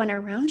everyone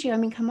around you. I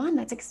mean, come on,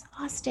 that's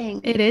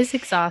exhausting. It is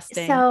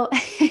exhausting. So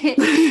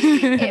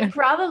it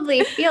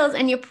probably feels,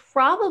 and you're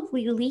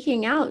probably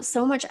leaking out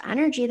so much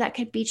energy that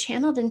could be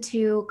channeled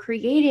into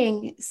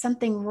creating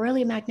something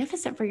really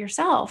magnificent for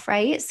yourself.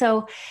 Right.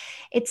 So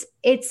it's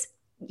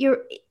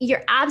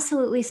you're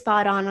absolutely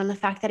spot on the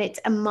fact that it's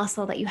a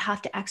muscle that you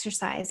have to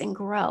exercise and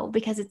grow,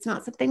 because it's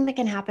not something that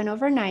can happen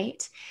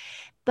overnight.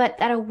 But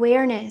that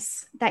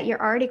awareness that you're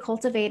already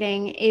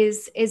cultivating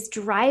is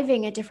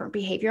driving a different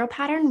behavioral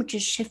pattern, which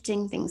is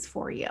shifting things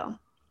for you,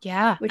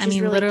 Yeah. which I is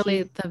mean, really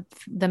literally key.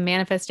 the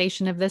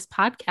manifestation of this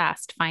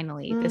podcast,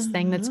 finally, this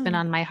thing that's been Mm-hmm.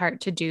 on my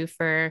heart to do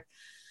for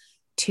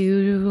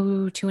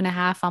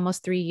 2.5,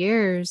 almost 3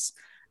 years,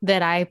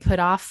 that I put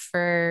off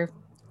for,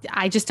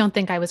 I just don't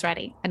think I was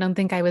ready. I don't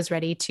think I was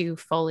ready to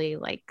fully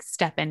like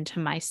step into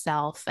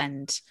myself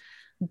and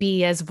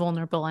be as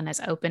vulnerable and as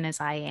open as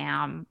I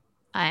am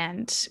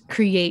and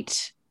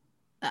create.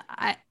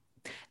 I,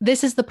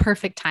 this is the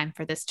perfect time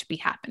for this to be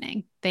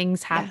happening.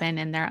 Things Yeah. happen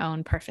in their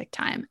own perfect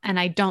time. And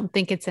I don't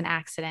think it's an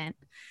accident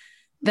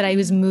that I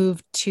was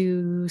moved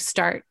to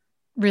start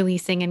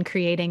releasing and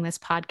creating this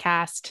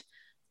podcast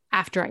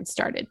after I'd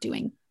started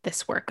doing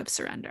this work of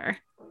surrender.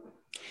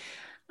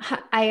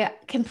 I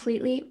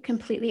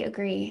completely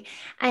agree.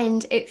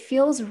 And it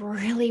feels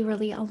really,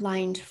 really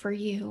aligned for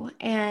you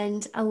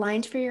and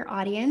aligned for your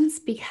audience,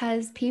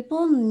 because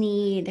people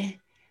need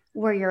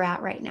where you're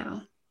at right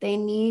now. They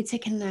need to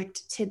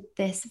connect to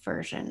this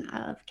version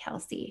of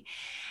Kelsey.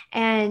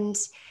 And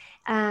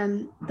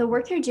the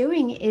work you're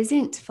doing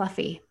isn't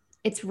fluffy.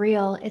 It's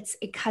real.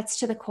 It cuts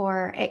to the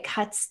core. It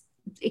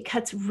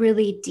cuts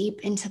really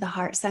deep into the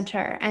heart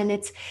center. And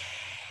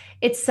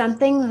it's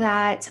something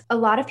that a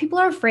lot of people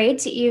are afraid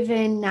to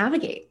even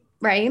navigate,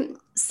 right? Sure.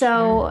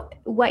 So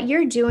what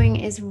you're doing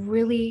is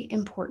really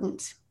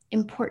important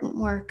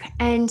work.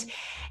 And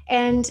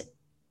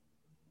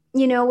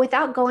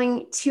without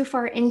going too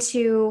far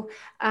into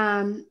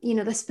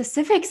the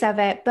specifics of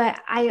it, but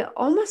I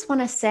almost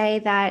want to say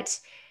that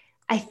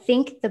I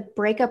think the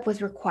breakup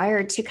was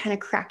required to kind of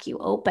crack you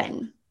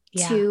open,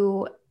 Yeah.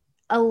 to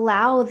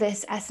allow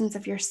this essence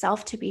of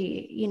yourself to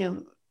be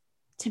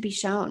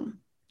shown,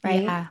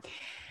 right? Yeah.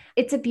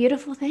 It's a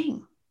beautiful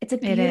thing. It's a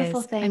It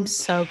beautiful is. I'm thing.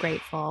 so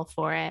grateful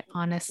for it, Not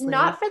honestly.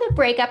 for the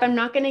breakup. I'm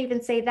not going to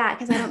even say that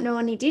because I don't know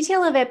any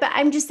detail of it, but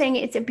I'm just saying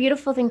it's a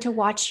beautiful thing to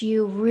watch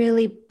you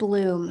really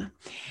bloom.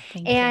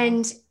 Thank you.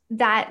 And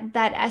that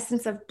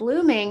essence of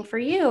blooming for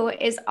you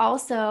is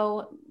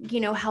also,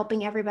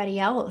 helping everybody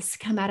else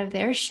come out of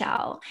their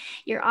shell.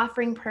 You're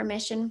offering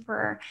permission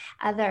for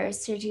others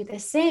to do the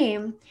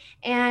same,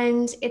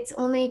 and it's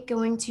only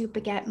going to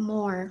beget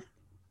more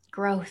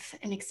growth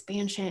and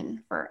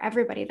expansion for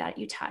everybody that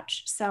you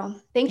touch. So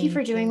thank you for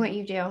Thank doing you. what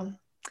you do.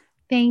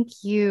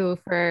 Thank you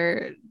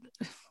for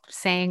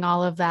saying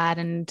all of that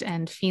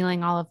and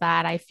feeling all of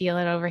that. I feel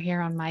it over here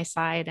on my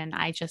side, and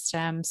I just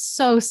am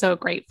so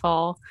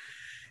grateful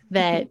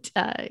that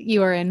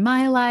you are in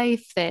my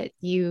life, that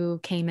you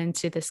came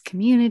into this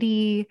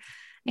community,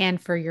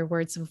 and for your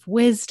words of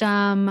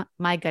wisdom.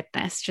 My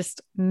goodness,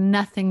 just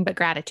nothing but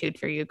gratitude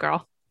for you,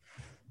 girl.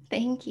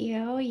 Thank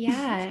you.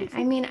 Yeah.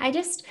 I mean, I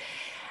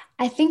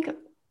think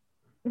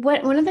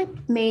one of the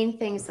main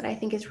things that I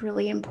think is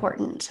really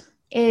important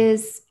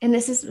is, and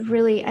this is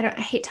really, I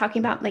hate talking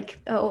about like,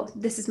 oh,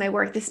 this is my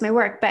work,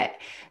 but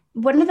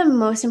one of the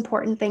most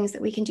important things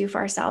that we can do for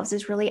ourselves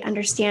is really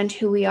understand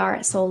who we are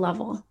at soul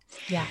level.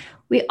 Yeah.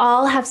 We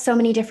all have so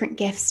many different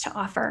gifts to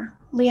offer.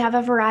 We have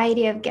a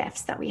variety of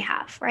gifts that we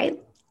have, right?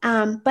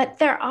 But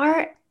there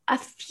are a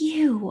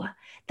few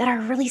that are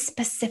really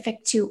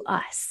specific to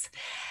us.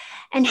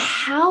 And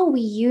how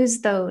we use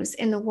those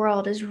in the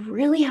world is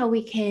really how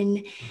we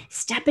can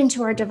step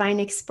into our divine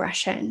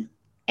expression.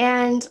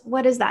 And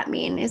what does that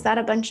mean? Is that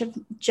a bunch of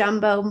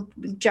jumbo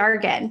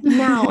jargon?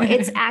 No,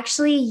 it's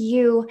actually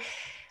you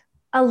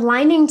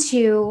aligning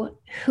to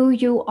who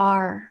you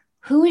are.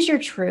 Who is your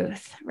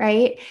truth,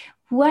 right?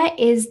 What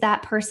is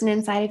that person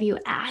inside of you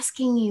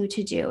asking you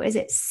to do? Is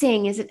it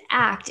sing? Is it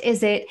act?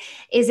 Is it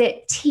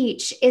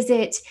teach? Is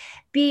it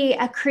be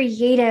a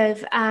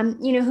creative,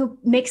 who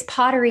makes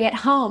pottery at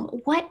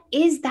home? What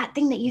is that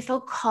thing that you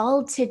feel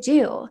called to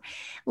do?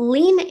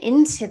 Lean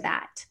into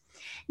that.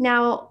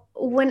 Now,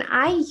 when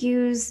I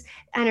use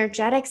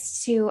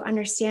energetics to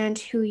understand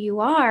who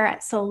you are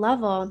at soul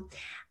level,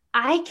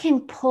 I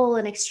can pull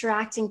and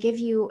extract and give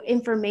you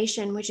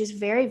information, which is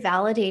very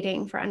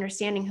validating for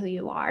understanding who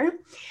you are.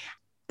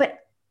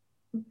 But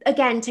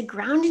again, to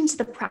ground into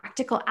the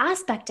practical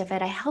aspect of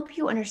it, I help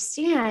you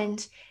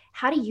understand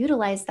how to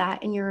utilize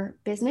that in your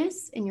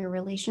business, in your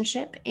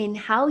relationship, in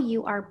how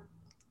you are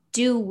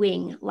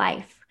doing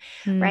life,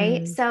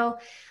 right? Mm, So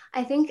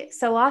I think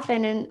so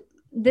often, and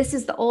this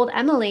is the old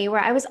Emily,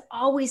 where I was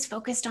always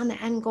focused on the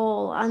end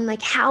goal, on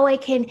like how I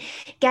can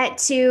get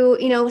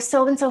to,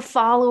 so and so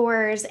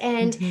followers,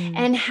 mhm.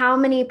 and how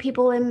many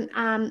people in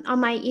on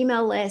my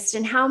email list,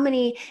 and how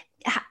many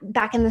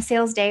back in the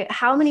sales day,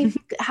 how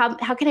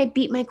can I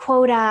beat my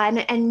quota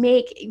and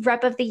make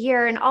rep of the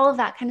year and all of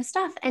that kind of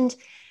stuff. And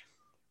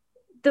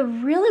the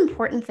real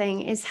important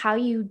thing is how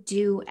you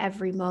do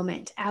every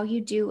moment, how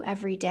you do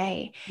every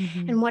day.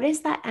 Mhm. And what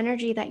is that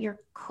energy that you're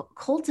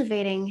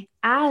cultivating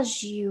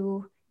as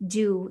you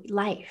do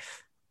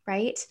life,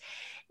 right?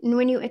 And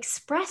when you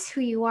express who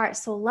you are at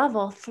soul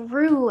level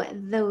through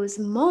those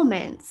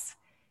moments,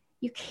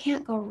 you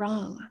can't go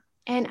wrong.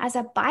 And as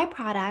a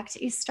byproduct,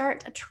 you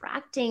start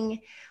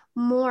attracting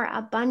more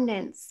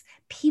abundance,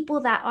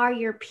 people that are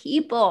your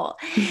people.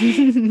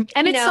 And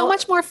it's so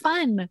much more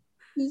fun.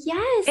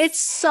 Yes. It's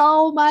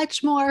so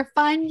much more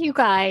fun, you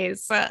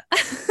guys.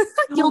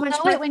 You'll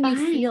know it when you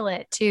feel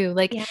it too.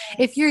 Like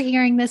if you're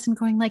hearing this and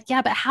going like,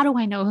 yeah, but how do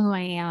I know who I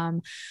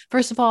am?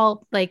 First of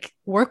all, like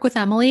work with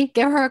Emily,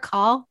 give her a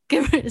call,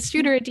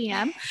 shoot her a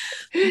DM,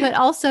 but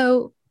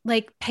also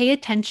like pay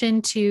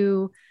attention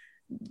to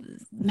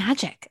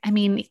magic. I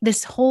mean,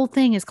 this whole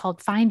thing is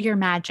called Find Your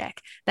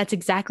Magic. That's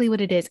exactly what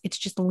it is. It's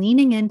just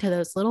leaning into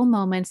those little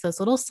moments, those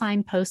little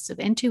signposts of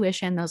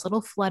intuition, those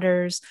little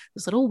flutters,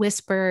 those little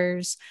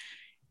whispers.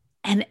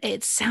 And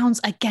it sounds,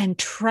 again,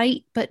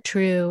 trite, but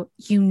true.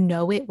 You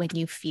know it when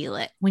you feel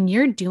it. When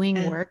you're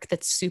doing work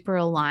that's super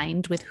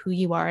aligned with who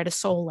you are at a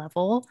soul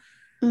level,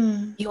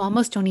 you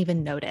almost don't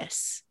even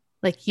notice.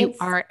 Like you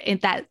are in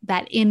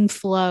that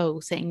inflow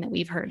thing that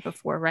we've heard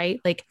before,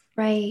 right? Like,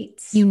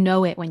 you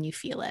know it when you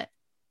feel it.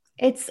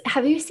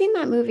 Have you seen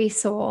that movie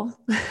Soul?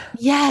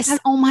 Yes.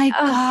 Oh my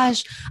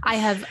gosh. I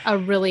have a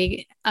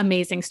really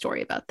amazing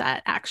story about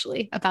that,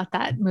 actually, about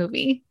that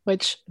movie,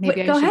 which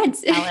maybe go ahead.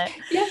 Tell it.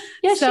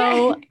 Yeah.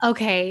 So, sure.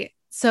 Okay.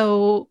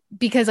 So,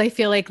 because I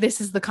feel like this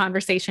is the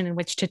conversation in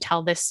which to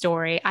tell this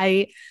story,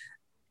 I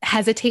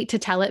hesitate to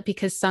tell it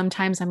because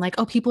sometimes I'm like,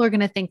 oh, people are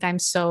going to think I'm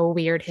so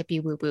weird, hippie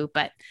woo woo,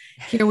 but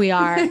here we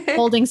are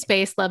holding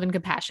space, love and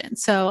compassion.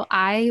 So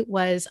I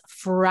was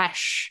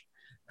fresh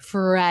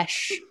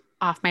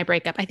off my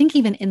breakup. I think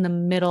even in the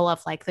middle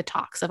of like the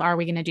talks of, are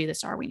we going to do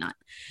this? Or are we not?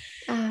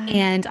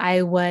 And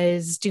I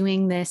was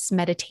doing this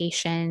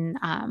meditation,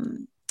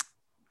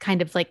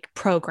 kind of like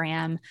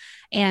program.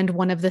 And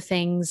one of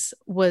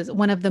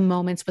the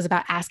moments was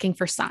about asking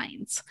for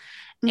signs.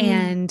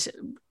 And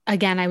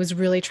again, I was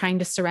really trying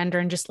to surrender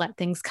and just let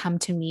things come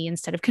to me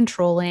instead of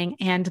controlling.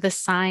 And the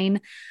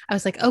sign, I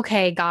was like,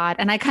 okay, God.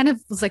 And I kind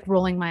of was like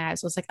rolling my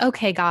eyes. I was like,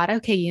 okay, God,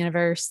 okay,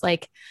 universe,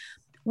 like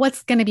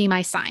what's going to be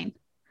my sign?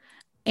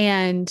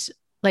 And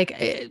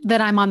like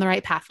that I'm on the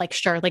right path. Like,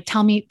 sure. Like,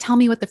 tell me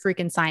what the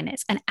freaking sign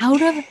is. And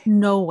out of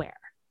nowhere,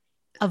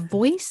 a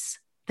voice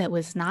that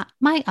was not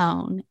my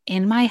own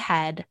in my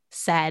head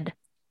said,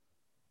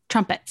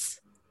 trumpets.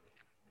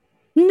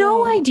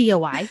 No idea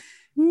why.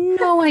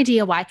 No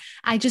idea why.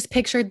 I just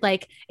pictured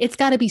like, it's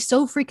got to be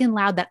so freaking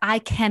loud that I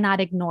cannot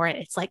ignore it.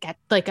 It's like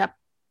a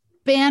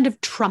band of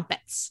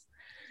trumpets.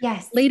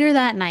 Yes. Later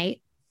that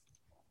night,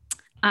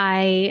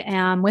 I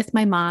am with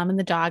my mom and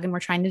the dog, and we're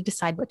trying to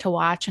decide what to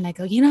watch. And I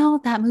go,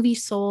 that movie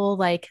Soul,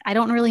 like, I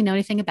don't really know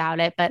anything about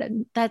it, but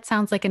that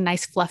sounds like a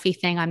nice fluffy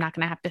thing I'm not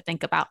going to have to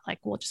think about. Like,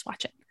 we'll just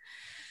watch it.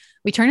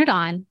 We turn it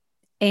on.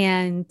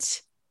 And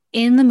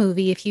in the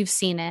movie, if you've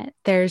seen it,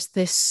 there's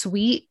this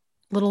sweet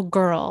little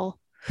girl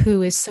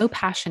who is so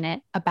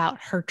passionate about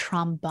her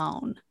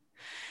trombone.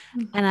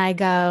 And I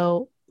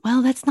go,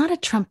 well, that's not a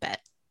trumpet.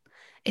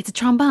 It's a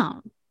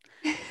trombone.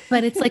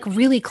 But it's like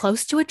really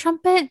close to a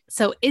trumpet.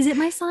 So is it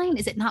my sign?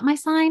 Is it not my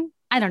sign?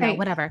 I don't know,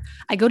 whatever.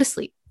 I go to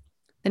sleep.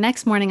 The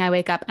next morning I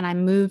wake up and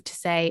I'm moved to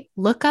say,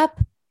 look up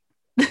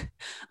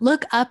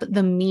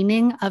the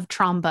meaning of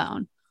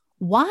trombone.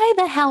 Why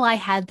the hell I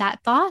had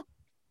that thought?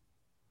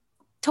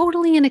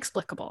 Totally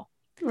inexplicable.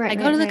 I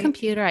go to the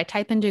computer, I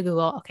type into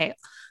Google, okay,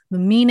 the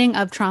meaning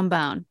of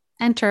trombone,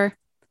 enter.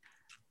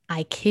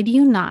 I kid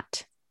you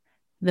not.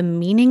 The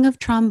meaning of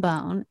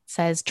trombone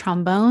says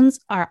trombones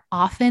are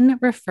often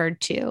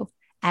referred to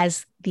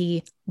as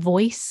the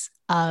voice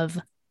of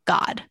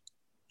God.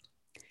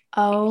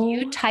 Oh, if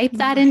you type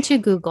that into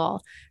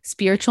Google,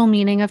 spiritual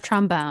meaning of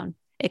trombone,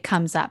 it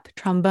comes up.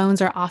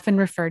 Trombones are often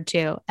referred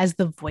to as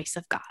the voice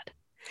of God.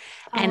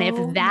 And if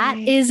that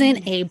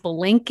isn't a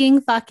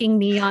blinking fucking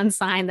neon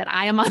sign that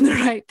I am on the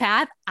right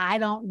path, I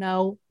don't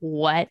know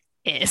what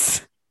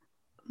is.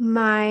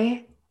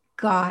 My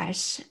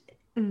gosh,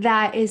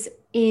 that is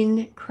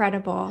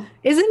incredible.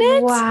 Isn't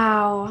it?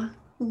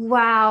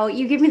 Wow.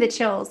 You give me the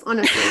chills,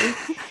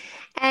 honestly.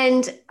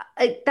 And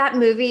that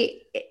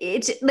movie,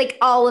 it's like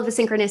all of the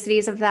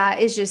synchronicities of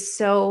that is just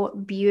so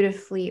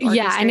beautifully orchestrated.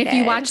 Yeah. And if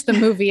you watch the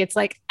movie, it's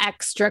like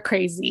extra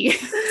crazy.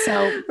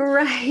 So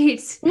right.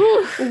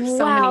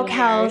 Wow,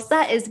 Kels,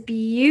 that is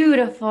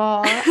beautiful.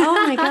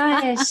 Oh my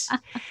gosh.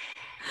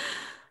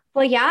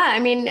 Well, yeah. I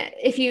mean,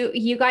 if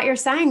you got your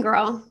sign,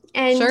 girl.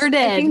 And sure did.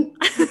 I think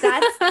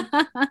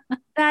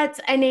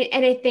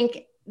I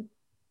think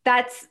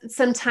that's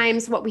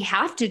sometimes what we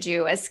have to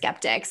do as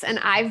skeptics. And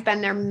I've been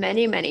there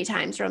many, many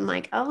times where I'm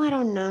like, oh, I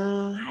don't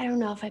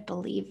know if I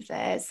believe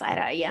this.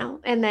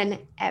 And then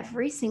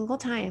every single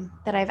time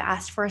that I've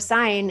asked for a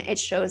sign, it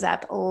shows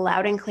up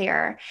loud and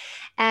clear.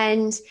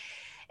 And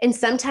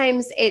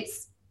sometimes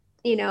it's,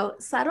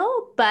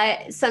 subtle,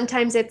 but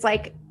sometimes it's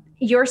like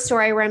your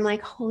story where I'm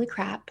like, holy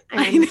crap.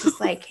 And I'm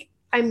just like,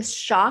 I'm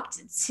shocked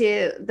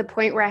to the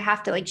point where I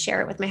have to like share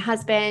it with my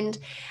husband.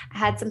 I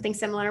had something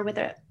similar with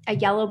a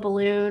yellow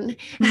balloon,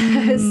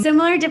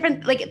 similar,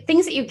 different, like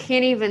things that you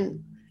can't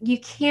even you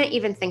can't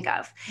even think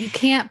of. You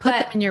can't put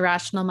them in your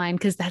rational mind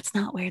because that's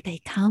not where they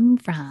come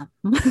from.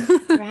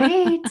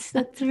 Right.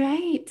 That's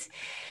right.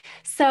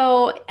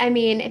 So, I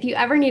mean, if you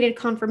ever needed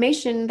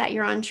confirmation that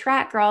you're on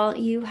track, girl,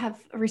 you have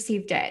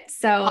received it.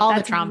 So All the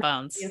that's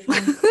trombones.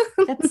 really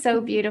beautiful. That's so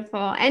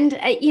beautiful. And,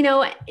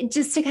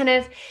 just to kind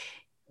of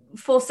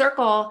full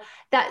circle,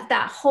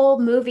 that whole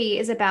movie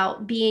is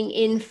about being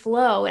in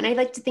flow. And I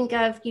like to think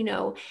of,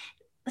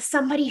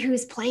 somebody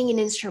who's playing an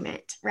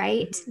instrument,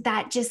 right? Mm-hmm.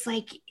 That just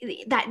like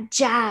that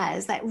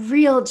jazz, that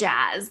real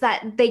jazz,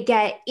 that they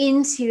get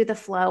into the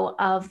flow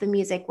of the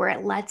music where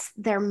it lets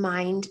their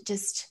mind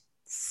just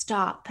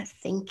stop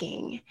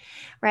thinking,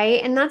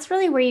 right? And that's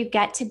really where you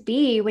get to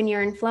be when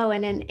you're in flow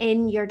and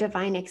in your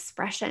divine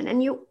expression.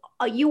 And you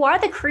are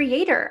the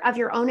creator of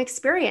your own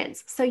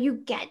experience. So you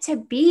get to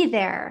be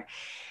there,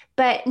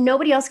 but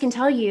nobody else can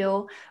tell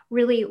you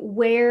really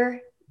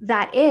where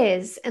that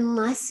is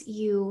unless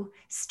you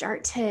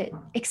start to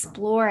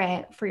explore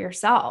it for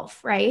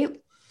yourself,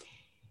 right?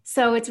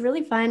 So it's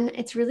really fun.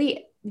 It's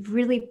really,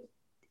 really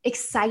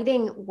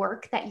exciting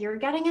work that you're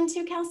getting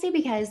into, Kelsey,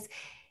 because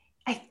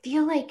I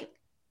feel like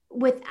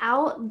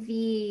without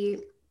the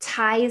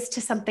ties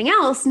to something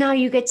else, now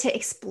you get to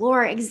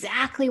explore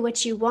exactly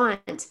what you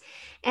want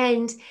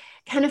and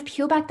kind of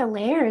peel back the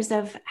layers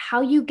of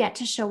how you get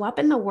to show up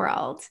in the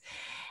world.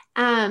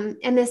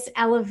 And this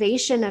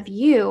elevation of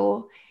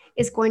you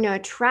is going to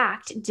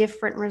attract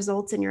different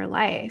results in your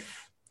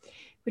life,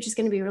 which is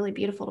going to be really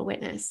beautiful to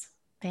witness.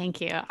 Thank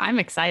you. I'm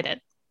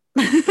excited.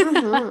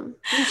 Mm-hmm.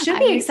 You should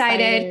be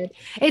excited.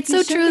 It's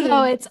so true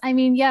though.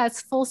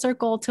 It's full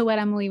circle to what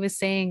Emily was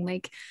saying,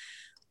 like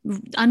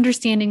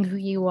understanding who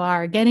you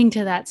are, getting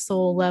to that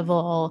soul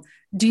level,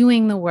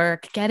 doing the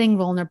work, getting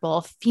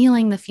vulnerable,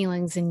 feeling the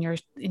feelings in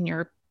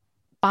your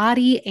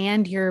body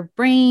and your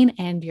brain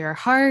and your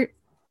heart,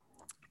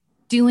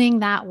 doing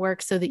that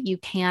work so that you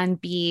can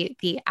be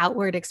the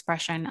outward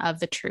expression of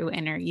the true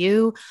inner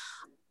you.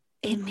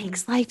 It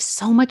makes life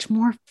so much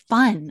more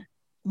fun.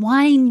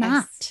 Why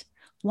not? Yes.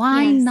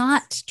 Why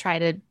not try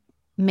to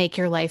make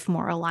your life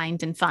more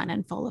aligned and fun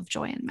and full of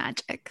joy and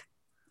magic?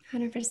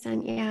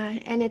 100%. Yeah.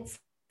 And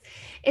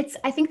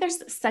I think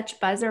there's such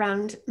buzz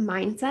around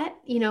mindset,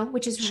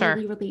 which is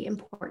really, really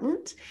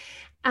important.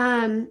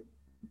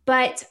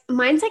 But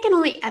mindset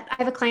I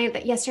have a client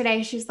that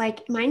yesterday, she's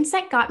like,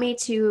 mindset got me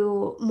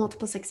to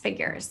multiple six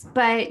figures,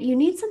 but you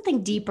need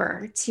something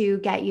deeper to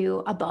get you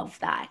above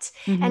that.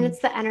 Mm-hmm. And it's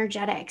the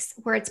energetics,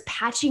 where it's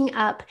patching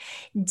up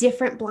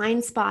different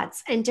blind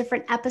spots and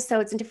different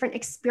episodes and different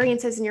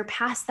experiences in your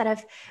past that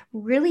have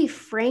really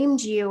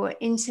framed you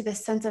into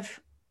this sense of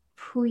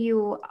who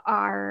you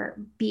are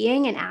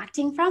being and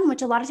acting from,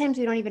 which a lot of times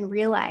we don't even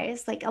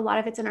realize. Like a lot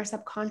of it's in our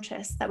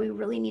subconscious that we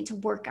really need to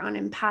work on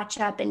and patch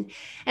up. And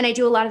I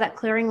do a lot of that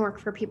clearing work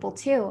for people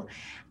too.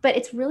 But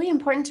it's really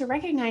important to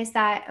recognize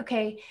that,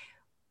 okay,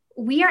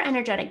 we are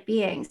energetic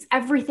beings.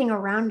 Everything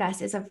around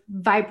us is a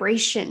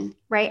vibration,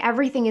 right?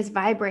 Everything is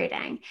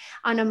vibrating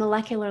on a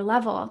molecular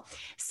level.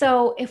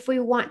 So if we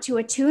want to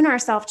attune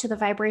ourselves to the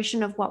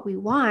vibration of what we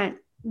want,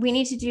 we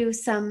need to do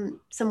some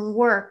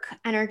work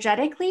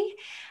energetically.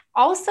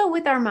 Also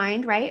with our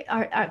mind, right?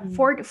 Our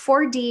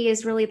 4D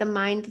is really the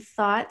mind, the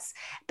thoughts,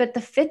 but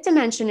the fifth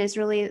dimension is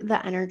really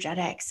the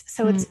energetics.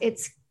 So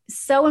it's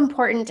so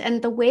important.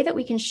 And the way that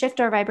we can shift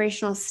our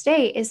vibrational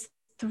state is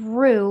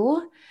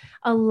through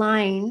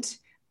aligned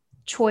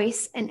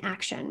choice and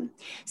action.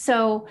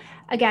 So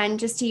again,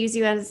 just to use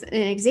you as an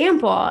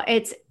example,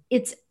 it's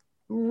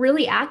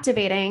really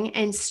activating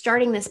and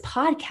starting this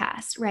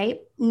podcast,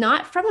 right?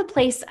 Not from a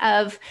place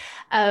of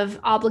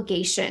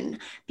obligation,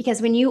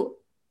 because when you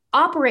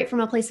operate from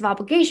a place of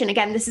obligation,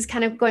 again, this is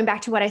kind of going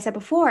back to what I said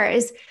before,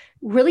 is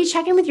really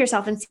check in with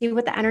yourself and see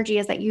what the energy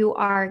is that you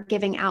are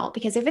giving out.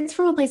 Because if it's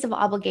from a place of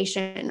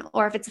obligation,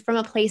 or if it's from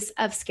a place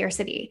of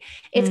scarcity,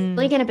 it's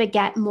really going to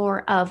beget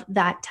more of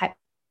that type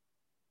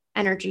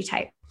energy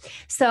type.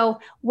 So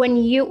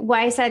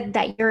why I said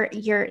that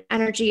your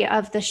energy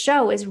of the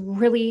show is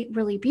really,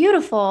 really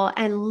beautiful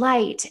and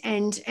light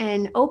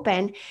and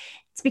open,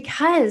 it's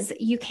because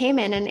you came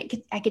in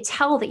and I could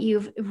tell that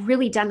you've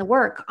really done the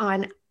work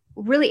on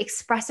really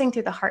expressing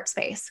through the heart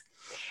space.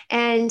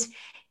 And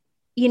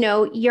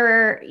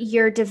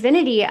your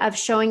divinity of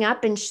showing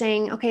up and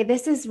saying, okay,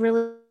 this is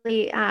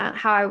really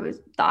how I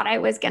thought I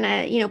was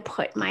gonna,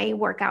 put my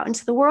work out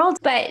into the world.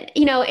 But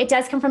it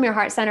does come from your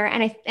heart center,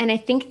 and I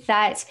think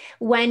that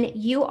when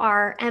you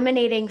are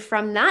emanating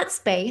from that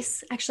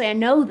space, actually, I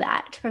know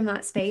that from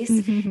that space,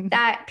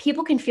 that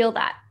people can feel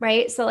that,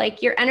 right? So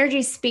like your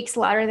energy speaks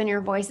louder than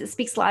your voice; it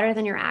speaks louder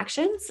than your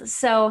actions.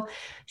 So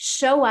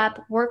show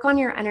up, work on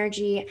your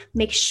energy,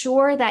 make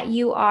sure that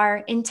you are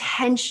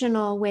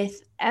intentional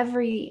with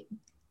every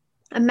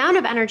amount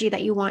of energy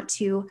that you want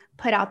to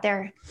put out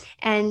there,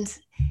 and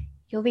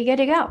you'll be good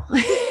to go.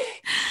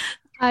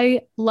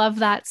 I love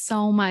that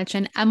so much.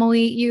 And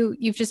Emily,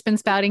 you've just been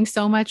spouting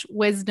so much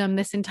wisdom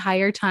this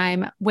entire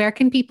time. Where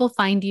can people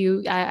find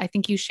you? I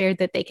think you shared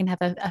that they can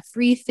have a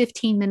free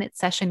 15-minute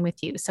session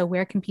with you. So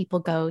where can people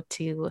go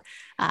to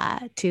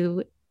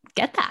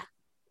get that?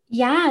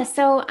 Yeah.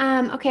 So,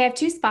 okay, I have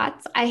two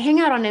spots. I hang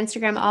out on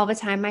Instagram all the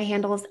time. My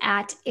handle is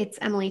at It's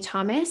Emily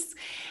Thomas,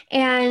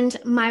 and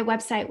my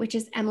website, which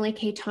is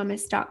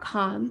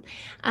emilykThomas.com.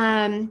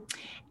 Um,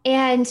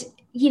 and,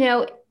 you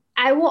know,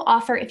 I will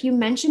offer, if you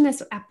mention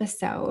this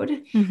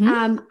episode,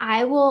 Mm-hmm.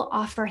 I will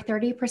offer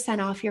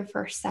 30% off your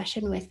first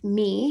session with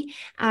me.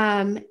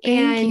 Thank you.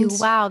 And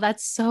Wow,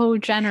 that's so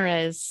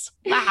generous.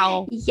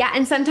 Wow. yeah,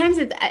 and sometimes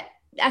it's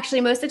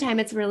actually most of the time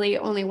it's really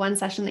only one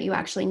session that you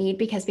actually need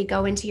because we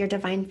go into your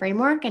divine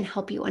framework and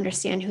help you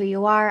understand who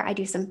you are. I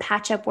do some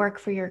patch up work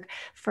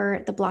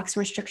for the blocks and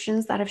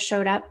restrictions that have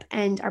showed up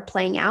and are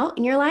playing out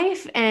in your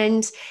life,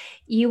 and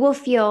you will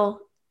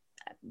feel,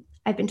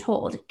 I've been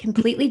told,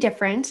 completely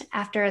different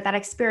after that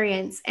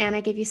experience. And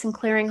I give you some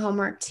clearing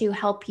homework to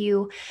help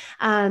you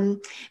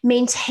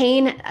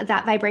maintain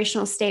that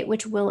vibrational state,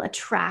 which will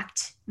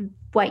attract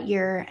what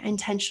you're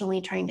intentionally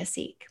trying to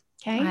seek.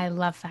 Okay. I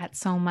love that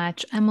so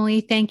much.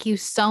 Emily, thank you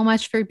so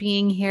much for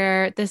being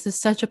here. This is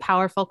such a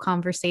powerful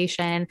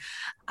conversation.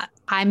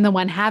 I'm the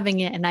one having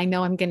it, and I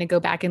know I'm going to go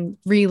back and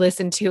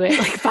re-listen to it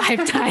like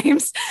 5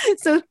 times.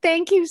 So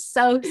thank you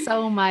so,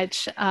 so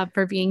much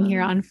for being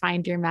here on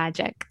Find Your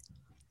Magic.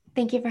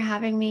 Thank you for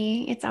having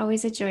me. It's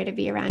always a joy to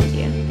be around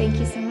you. Thank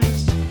you so much.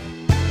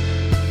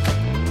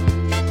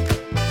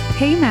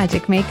 Hey,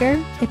 Magic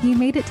Maker. If you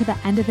made it to the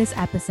end of this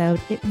episode,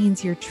 it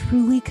means you're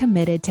truly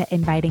committed to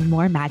inviting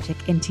more magic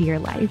into your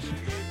life.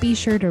 Be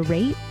sure to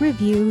rate,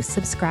 review,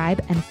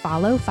 subscribe, and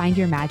follow Find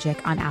Your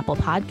Magic on Apple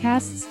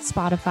Podcasts,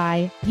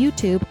 Spotify,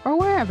 YouTube, or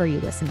wherever you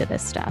listen to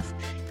this stuff.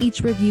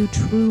 Each review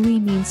truly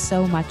means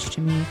so much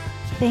to me.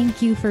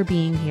 Thank you for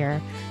being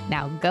here.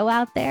 Now go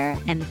out there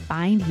and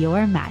find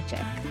your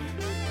magic.